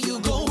 but where you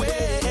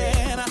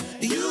going,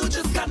 you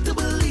just got to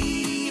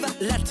believe.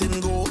 Letting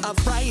go of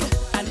pride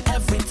and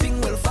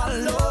everything will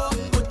follow.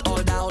 Put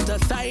all doubt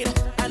aside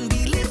and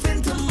believe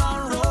in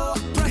tomorrow.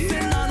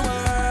 Pressing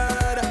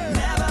onward,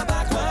 never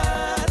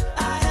backward.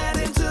 I head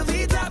into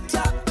the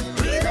top.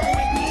 Please don't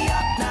wake me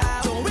up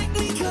now. Don't wake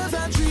me 'cause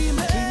I'm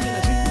dreaming.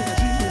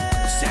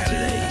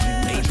 Saturday,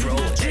 April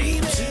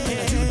 8th,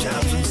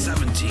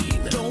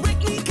 2017. Don't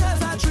wake me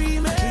 'cause I'm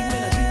dreaming.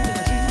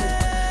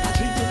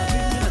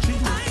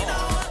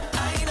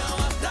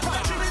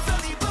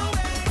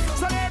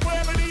 So make way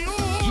for the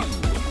youth,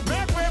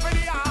 make way for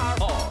the heart.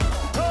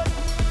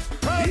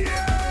 Hey.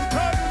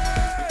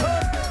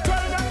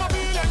 Tell them I'm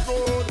feeling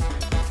good,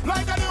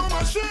 like a new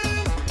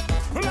machine,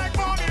 like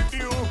morning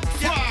dew.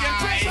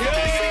 Fresh on the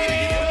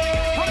scene,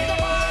 from the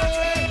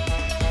party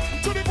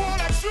to the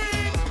full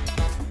extreme,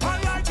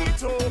 and light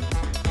it up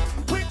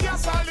with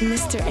gasoline.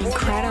 Mr.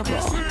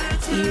 Incredible,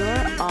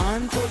 you're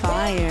on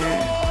fire.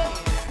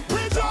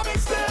 We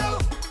jamming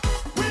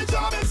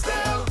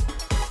still,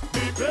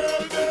 the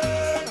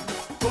building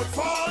could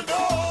fall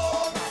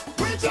down.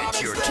 We Get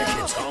jamming your still.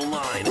 tickets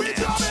online at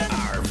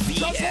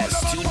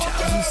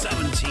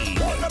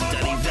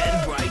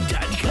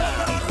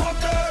rvs2017.eventbrite.com.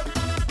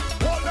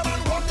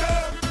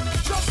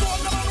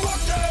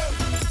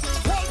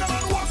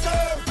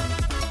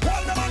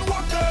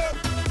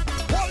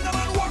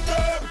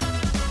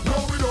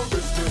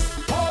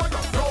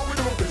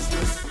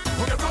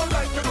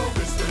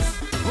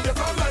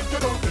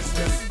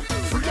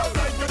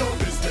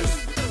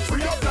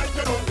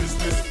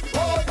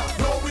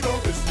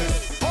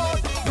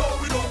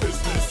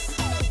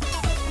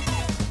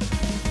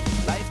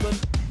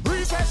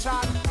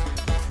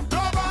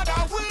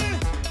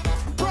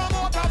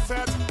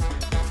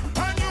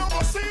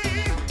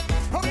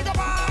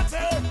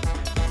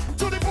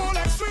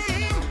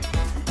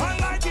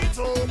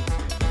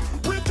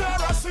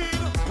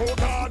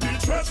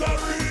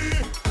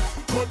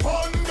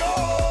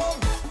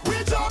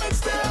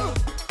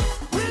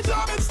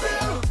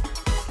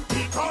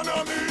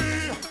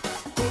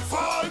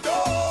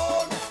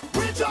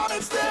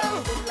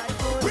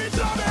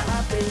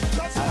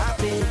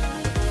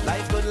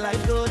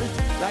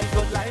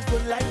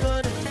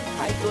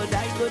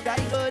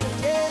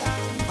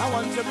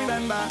 to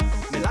remember.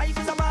 My life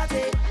is a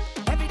party.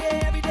 Every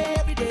day.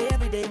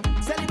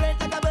 Celebrate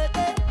like a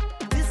birthday.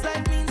 This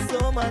life means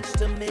so much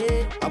to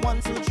me. I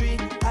 1, 2, 3.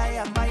 I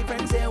have my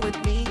friends here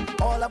with me.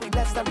 All of we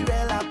blessed and we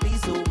real happy,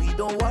 so we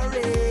don't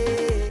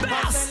worry.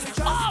 Best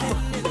of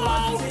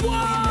both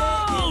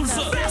worlds!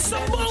 Best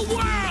of both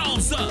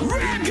worlds!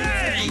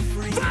 Reggae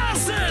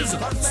versus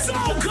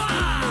Soca!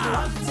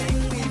 One thing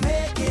we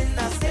making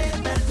a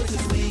statement, which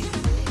is we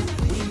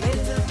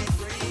made to be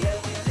free.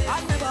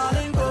 I'm the ball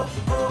and go,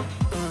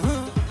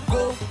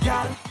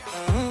 y'all,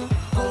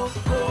 go.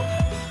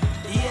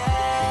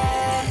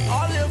 Yeah,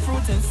 all your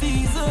fruit in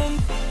season,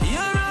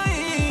 you're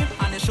right,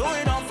 and it's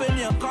showing off in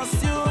your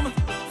costume.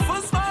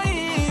 First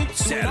fight,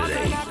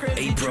 Saturday,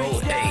 April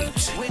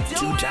 8th,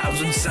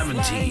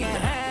 2017.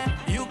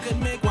 You can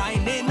make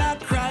wine in a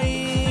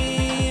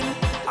crime.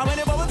 And when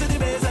you bubble to the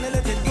base and you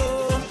let it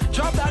go,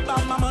 drop that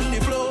bomb on the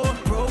floor,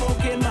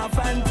 provoking my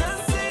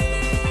fantasy.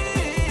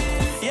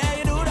 Yeah,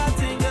 you do that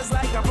thing just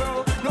like a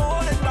pro. No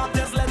holding back,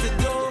 just let it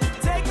go.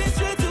 Take me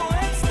straight to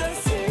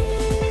ecstasy.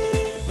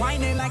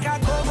 Whining like a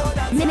go-go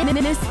dancer.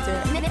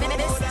 Mr.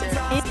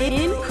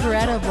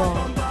 Incredible.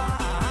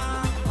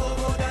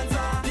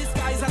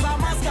 Disguised as a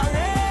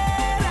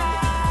masquerade.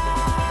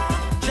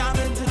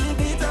 Jamming to the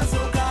beat of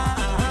soca.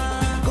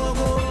 Go.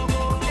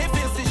 If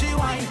you see she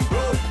whine,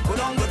 go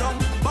down.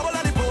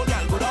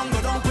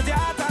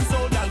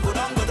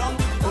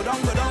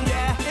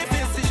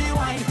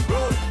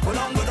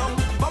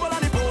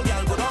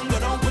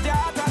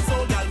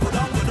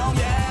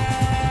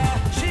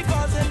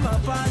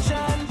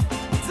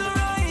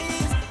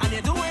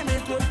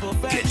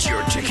 Get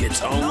your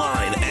tickets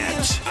online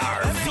at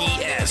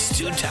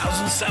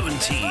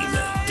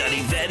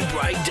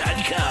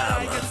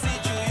rvs2017.eventbrite.com.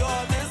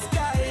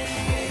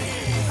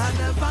 I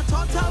never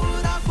thought I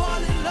would have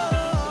fallen in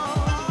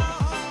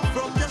love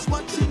from just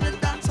watching the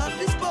dance on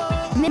this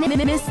boat.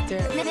 Mr.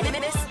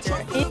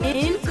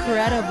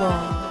 Incredible.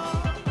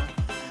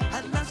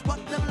 And that's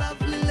what them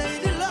lovely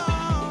lady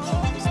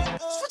loves.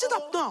 Switch it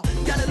up now.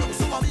 Girl, it looks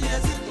so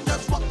amazing.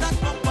 Just walk that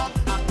bumper.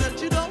 I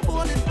bet you don't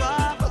hold it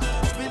back.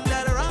 Spin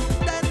that around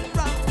and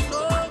round.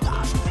 Oh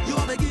gosh, you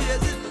are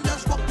amazing.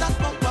 Just walk that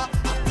bumper.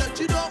 I bet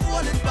you don't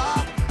hold it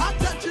back. I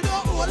bet you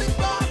don't hold it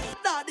back.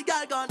 Now the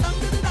girl gone down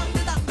to the down.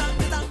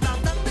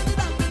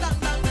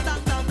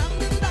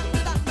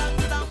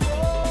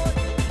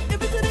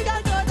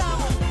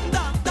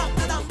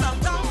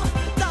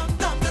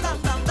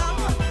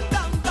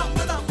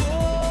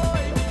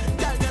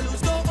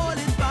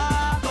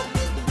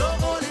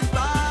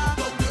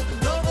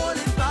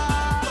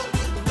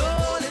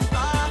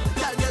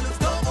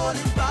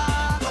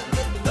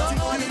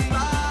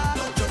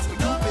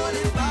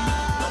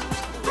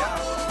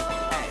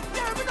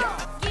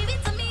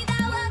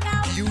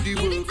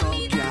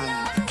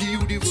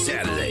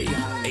 Saturday,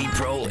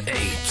 April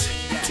 8th,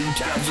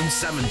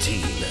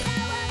 2017.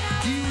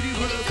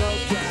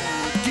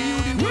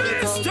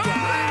 Mr.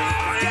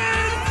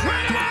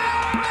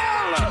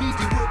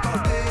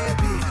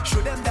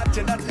 Show them that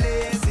you're not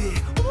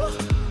lazy. Ooh,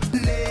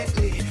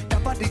 lately,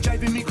 that body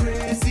driving me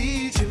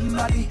crazy. Gym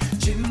body.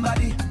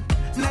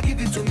 Not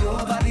give it to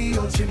nobody.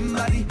 Oh, gym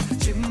body.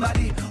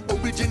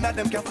 Original,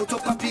 them can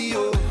photocopy,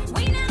 oh.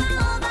 We never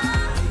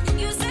over.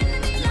 You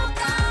sending me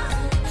loca.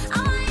 I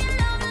want you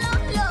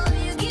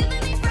love. You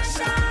giving me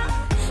pressure.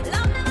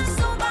 Love never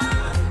sober.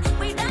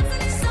 We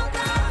dancing in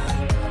soca.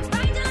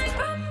 Riding like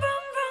brum,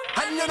 brum, brum.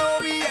 And you know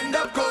we end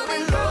up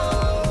going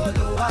low.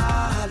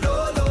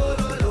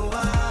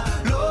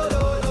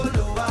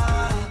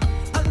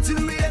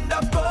 Until we end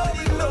up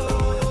going low.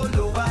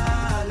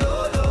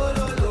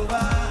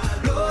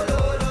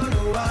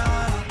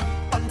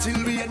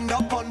 Until we end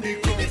up on the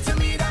ground. Give it to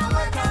me that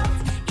workout.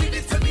 Give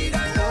it to me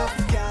that love,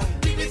 girl.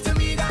 Give it to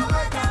me that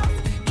workout.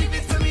 Give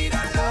it to me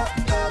that love.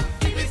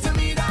 Give it to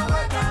me that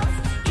workout.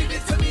 Give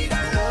it to me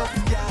that love,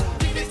 girl.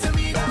 Give it to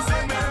me that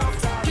workout.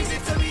 Give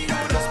it to me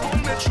that love. Just pull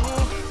me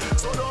through.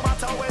 So no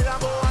matter where I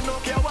go, I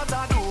don't care what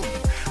I do.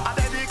 I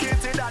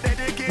dedicated to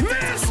you.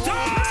 So I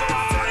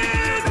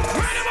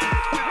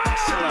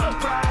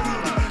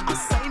I'm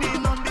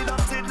signing on the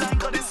dotted line,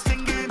 'cause this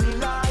thing give me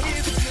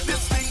life.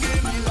 This thing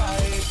give me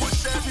life.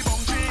 Push every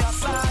boundary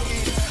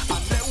aside,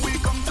 and then we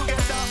come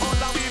together. All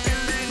that we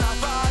building a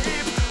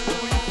vibe.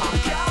 Oh, I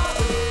can't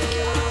wait.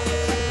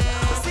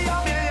 See a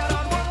million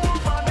and one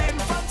woman in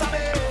front of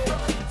me.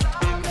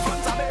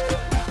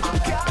 I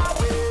can't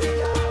wait.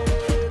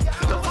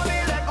 The funny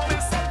leg on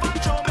myself and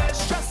show me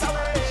stress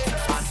away.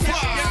 And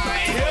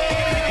maybe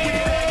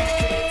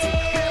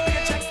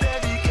checks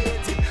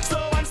dedicated. So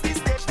once the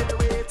stage they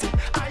waiting,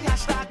 I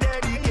hashtag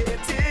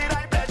dedicated. I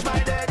pledge my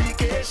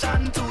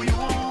dedication to you.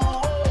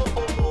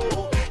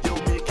 You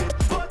make it,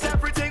 but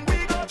everything we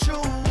go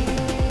through.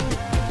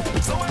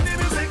 So when the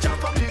music jump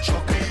from the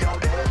truck, we out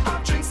there.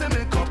 I'm drinks in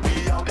the cup,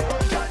 we out there.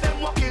 Got them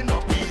walking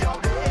up, we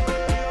out there.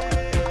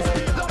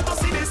 Love to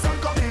see the sun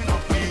coming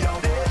up, we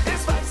out there.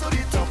 It's vibes to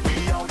the top, we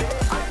out there.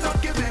 I'm not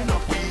giving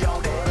up, we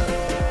out there.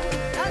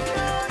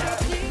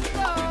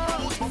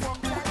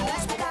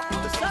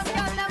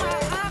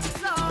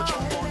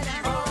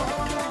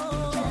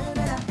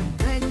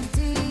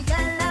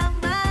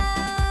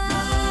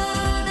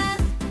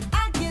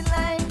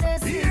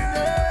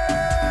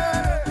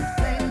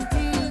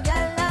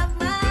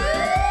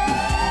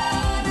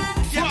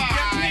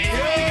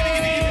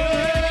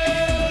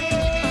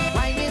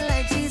 Whining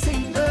like she's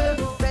single,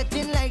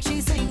 fretting like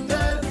she's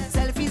single,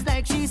 selfies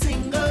like she's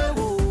single.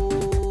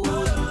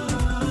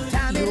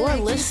 You are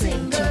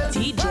listening to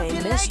DJ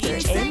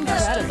Mr.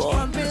 Incredible.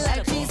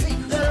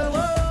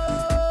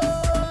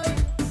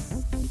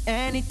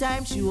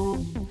 Anytime she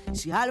home,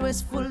 she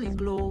always fully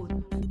clothed,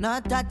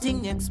 not that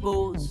thing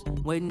exposed.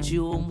 When she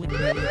home with me,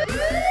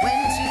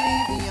 when she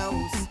leave the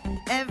house,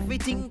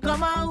 everything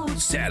come out.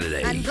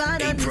 Saturday, And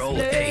gone on April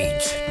display.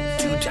 8th,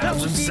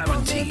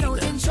 2017.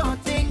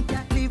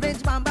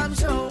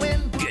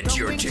 Get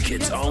your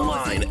tickets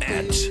online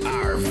at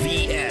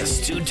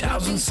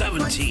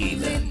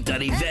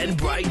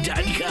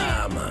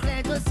rvs2017.eventbrite.com.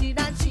 Let us see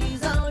that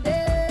she's out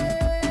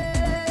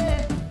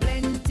there.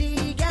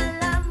 Plenty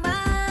gal a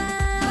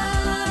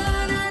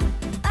man,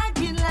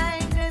 acting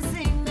like a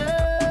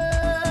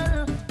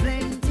single.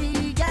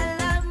 Plenty gal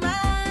a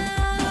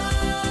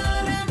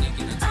man,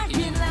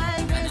 acting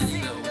like a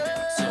single.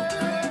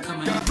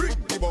 Bring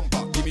the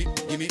bumper,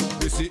 gimme,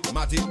 this is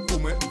Matty,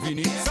 Kume,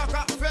 Vini,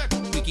 Saka, Fek,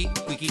 Wiki,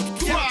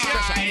 too much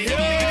pressure. Bring the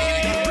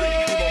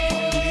bumper,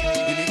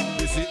 gimme,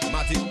 this is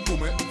Matty,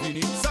 Kume,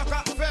 Vini, Saka,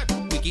 Fek,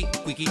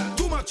 Wiki,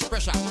 too much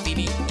pressure.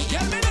 Vini,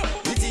 yeah, me know.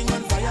 The thing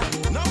on fire,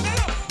 no, me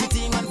know. The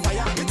thing on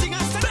fire, the thing on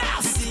fire.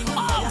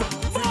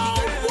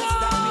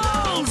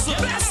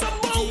 Best of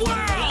all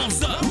worlds,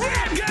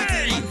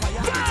 Reggae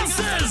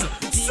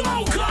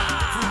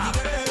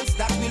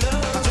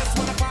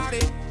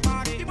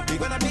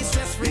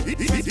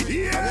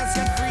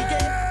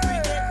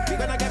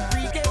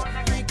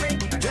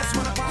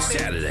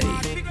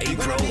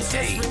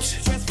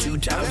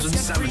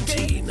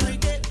 2017.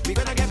 We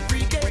gonna get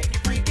freaky.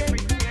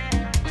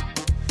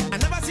 I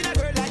never seen a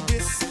girl like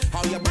this.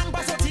 How your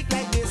bumper so thick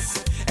like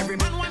this? Every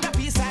man want a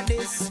piece of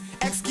this.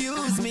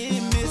 Excuse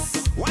me,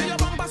 miss. Why your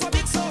bumper so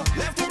big so?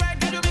 Left to right,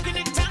 girl, you making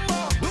it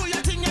tango. Do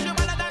your thing and you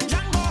better than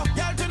Django.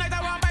 Girl, tonight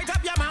I want bite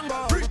up your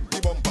mango. Bring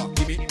the bumper,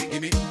 gimme,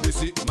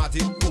 Missy,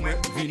 Matty, Kume,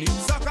 Vini,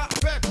 Soca,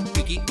 Fed,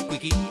 Wiki,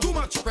 too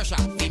much pressure,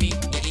 Vini,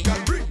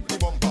 girl, bring the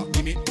bumper,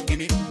 gimme,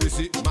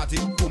 Missy, Matty,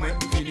 Kume,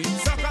 Vini,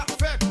 Soca,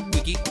 Fed,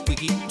 Wiki,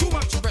 too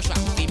much pressure,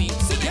 Vini.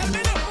 Girl,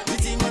 me know the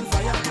thing on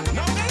fire.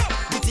 Now me know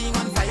the thing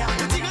on fire.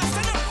 The thing on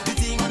stand up. The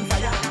thing on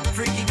fire.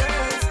 Freaky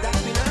girls that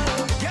we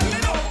love. Girl, me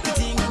know the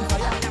thing on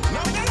fire.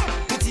 Now me know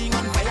the thing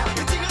on fire.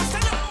 The thing on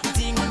stand up. The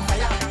thing on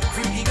fire.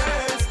 Freaky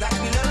girls that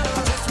we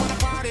love. Just wanna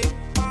party.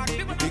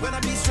 We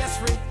gonna be stress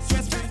free.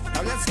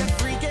 Now let's get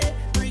freaky.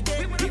 We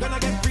gonna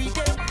get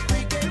freaky.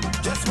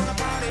 Just wanna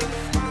party.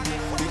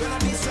 We gonna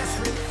be stress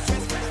free.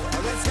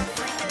 Now let's get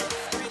freaky.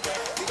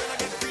 We gonna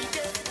get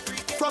freaky.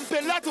 From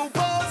pillar to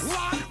post,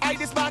 I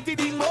this party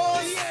the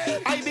most.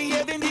 I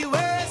behave in the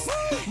worst.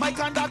 My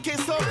conduct is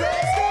so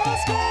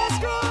gross.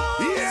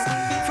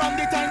 From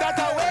the time that I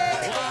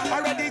wait,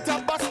 already to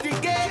bust the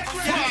gate.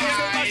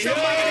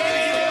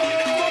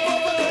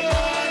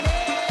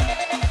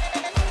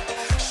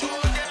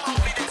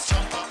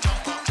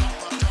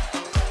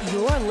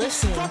 You're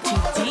listening to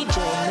DJ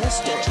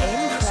Mr.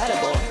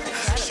 Incredible.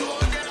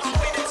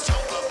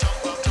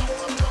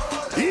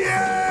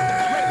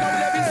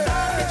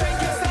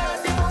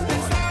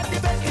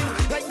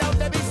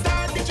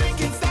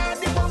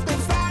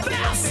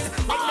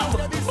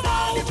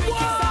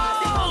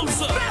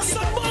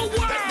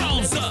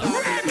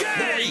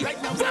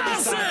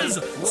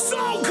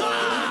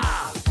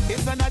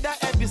 It's another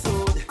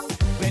episode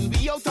when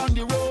we out on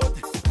the road.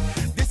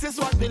 This is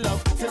what we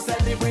love to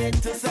celebrate.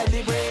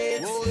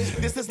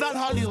 This is not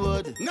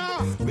Hollywood.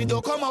 No, we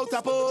don't come out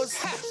to pose.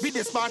 We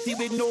this party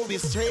with no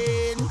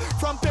restraint.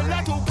 From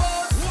pillar to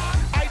post,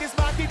 I this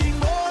party the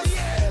most.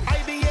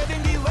 I behave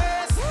in the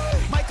worst.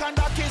 My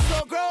conduct is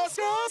so gross.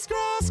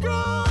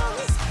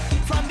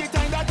 From the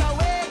time that I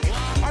wake,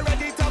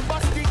 already to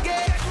bust the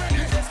gate.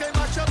 You just can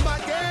mash up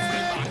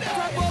again.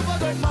 From over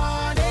the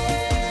morning.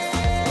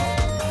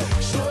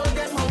 Show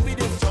them how we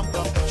did jump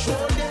up.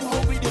 Show them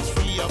how we did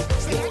free up.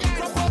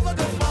 From over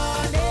the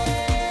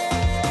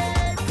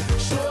morning.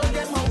 Show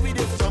them how we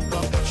did jump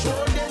up.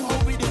 Show them how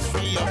we did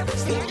free up.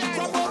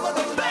 From over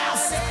the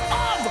Best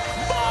of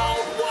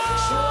both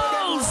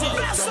worlds!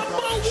 Best of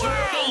both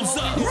worlds!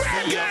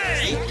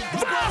 Reggae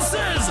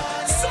versus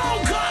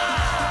Soca!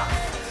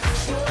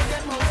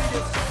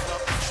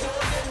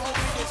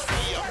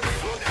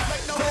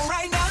 So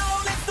right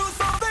now, let's do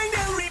something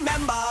they'll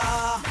remember.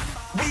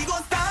 We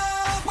gon'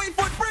 start with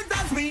footprints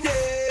as we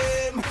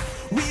name.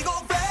 We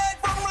gon' fed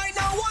from right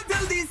now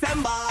until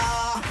December.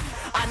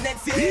 And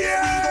next year, we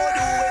gon' do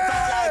it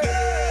all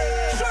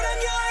again. Show them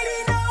your ID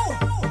now.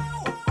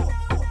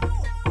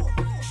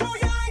 Show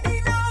your ID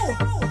now.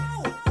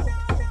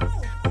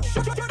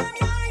 Show them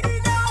your ID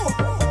now.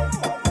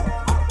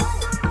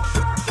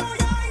 Show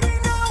your ID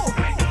now.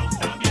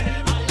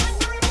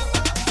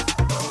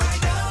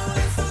 Right now,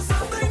 let's do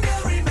something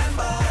they'll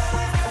remember.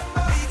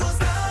 We gon'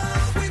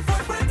 start with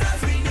footprints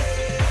as we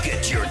name.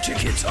 Get your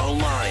tickets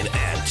online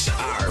at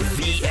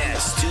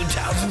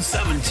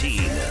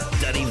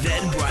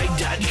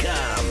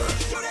rvs2017.eventbrite.com.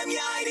 Show them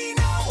your ID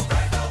now. I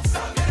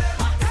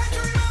can't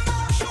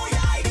remember. Show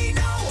your ID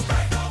now. I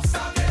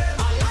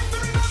like to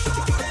remember.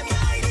 Show them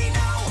your ID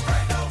now. I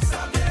can't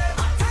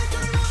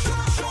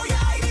remember. Show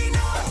your ID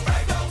now.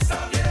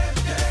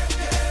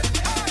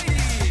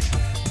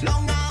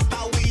 Long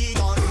after we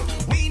gone,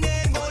 we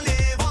name go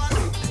live on.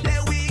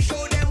 Let we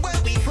show them where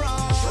we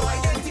from. Show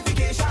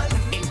identification.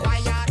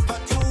 Inquired for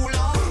too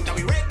long. Now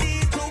we ready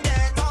to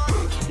get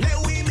on. Let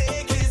we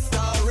make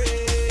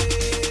history.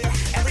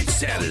 Every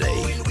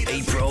Saturday,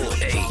 April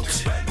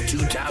 8th,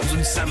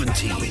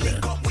 2017.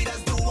 we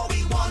just do what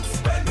we want.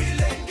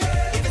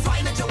 If it's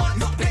fine that you want,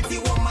 not plenty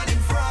woman in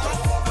front.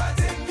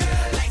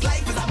 Like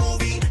life is a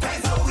movie,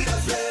 that's how we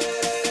just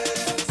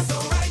live. So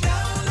right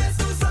now, let's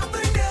do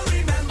something they'll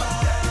remember.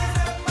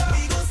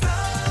 We gon'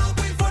 start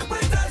with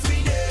footprints as we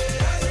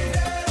did.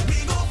 We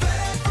gon'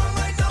 fed from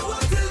right now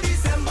until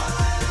December.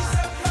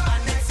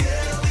 And next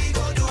year we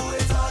gon' do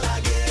it all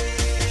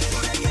again.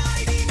 Show them your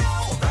ID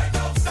now. I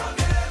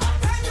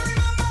can't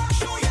remember.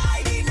 Show your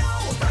ID now.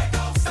 I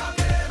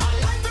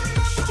like to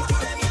remember. Show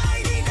them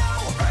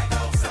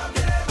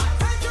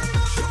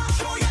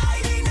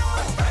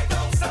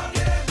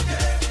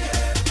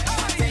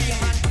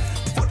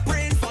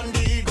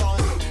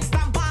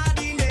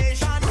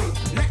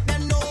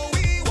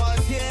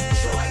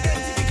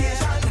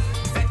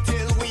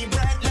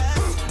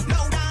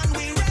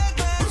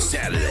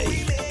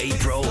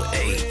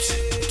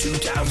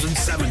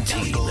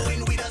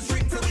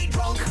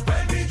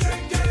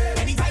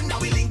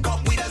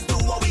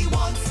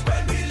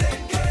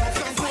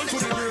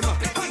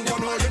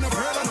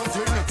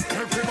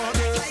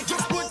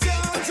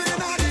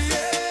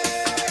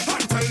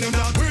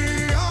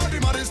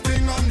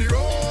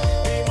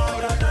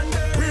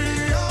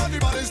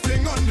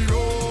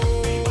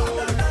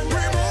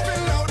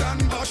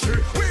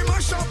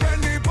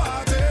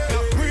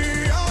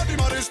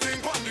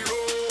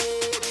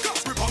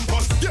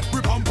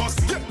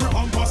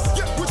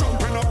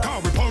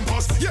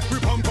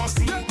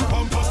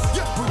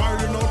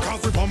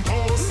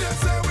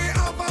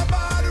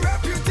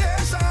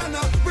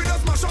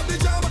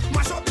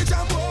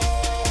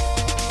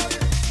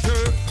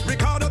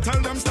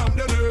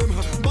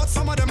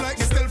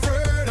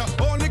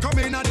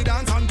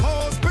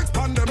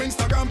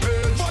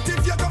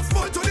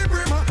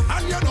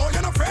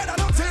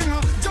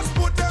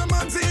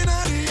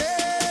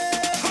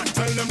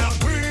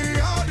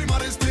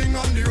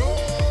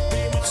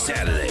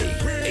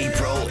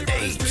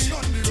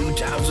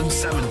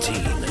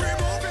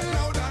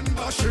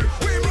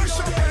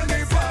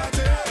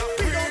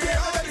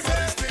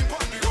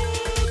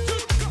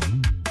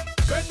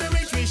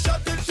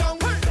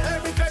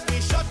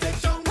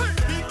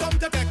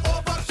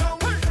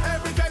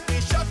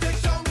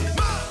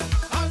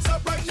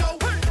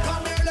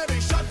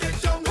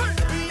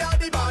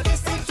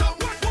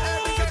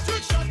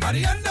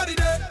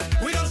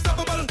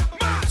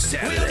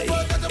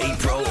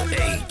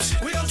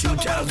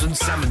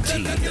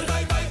 2017. At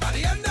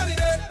the end of the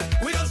day,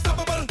 we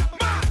unstoppable,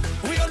 man,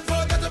 we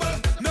unforgettable.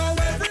 Now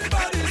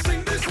everybody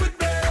sing this with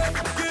me.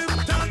 Give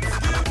thanks,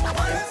 give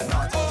praise,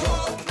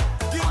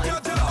 give your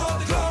all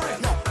the glory.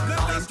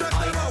 Never stress,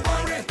 never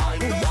worry.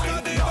 Don't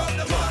study about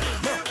the money.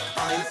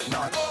 I'm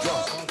not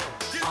drunk.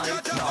 I'm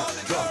not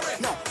drunk.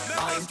 No,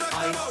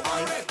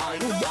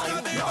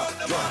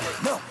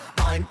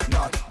 I'm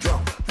not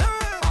drunk. No,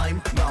 I'm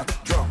not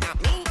drunk.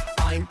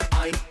 I'm not drunk.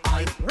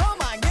 I'm rum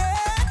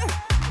again.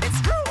 It's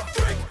true.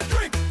 Drink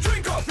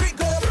up,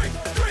 drink up, drink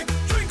up,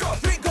 drink up,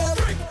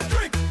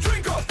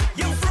 drink up.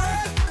 You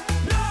friend?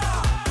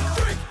 Nah.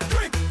 Drink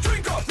up,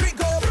 drink up,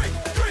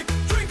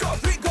 drink up,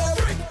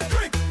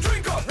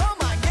 drink up.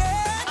 Rum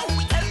again.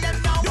 We tell them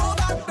now. No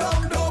back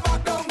down, no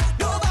back down,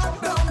 no back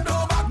down, no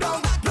back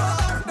down, no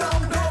back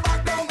down, no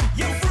back down.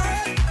 You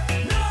friend?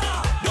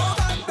 Nah. No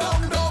back down,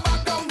 no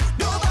back down,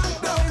 no back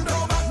down, no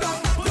back down.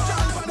 Put your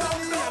hands on the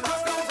knee and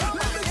rock down.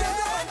 Let me get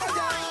you up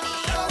again.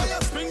 Now you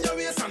spin your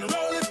waist and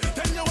roll it.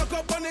 Then you walk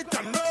up on it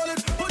and roll it.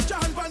 Put your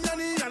hand on your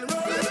knee and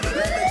roll it. Let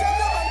me get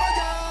you up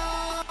again.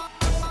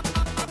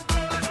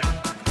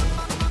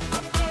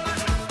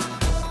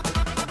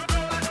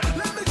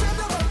 Let me get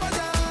you up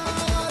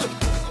again.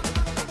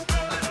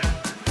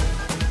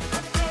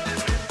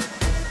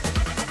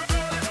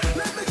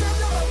 Let me get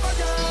you up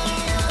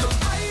again. I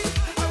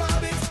have a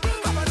habit,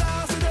 have a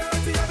nasty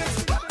dirty habit.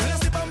 When I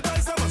slip and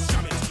pass, I must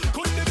jam it.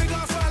 Could the big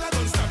ass while I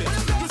don't stab it. You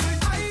say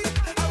I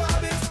have a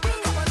habit,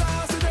 have a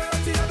nasty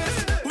dirty habit.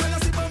 When I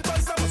slip and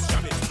pass, I must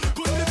jam it.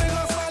 Could the big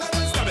ass while I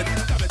don't stab it.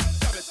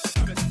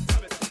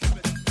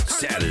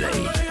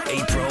 Saturday,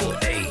 April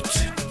 8,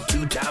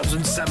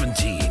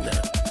 2017.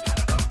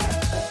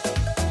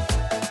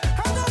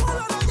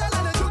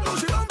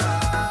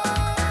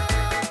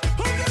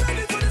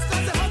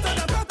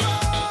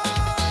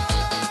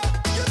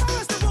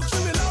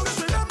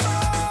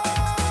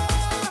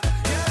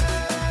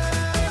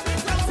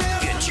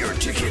 Get your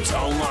tickets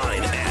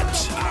online at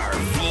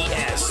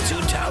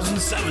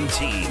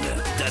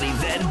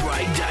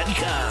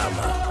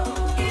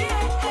RVS2017.eventbrite.com.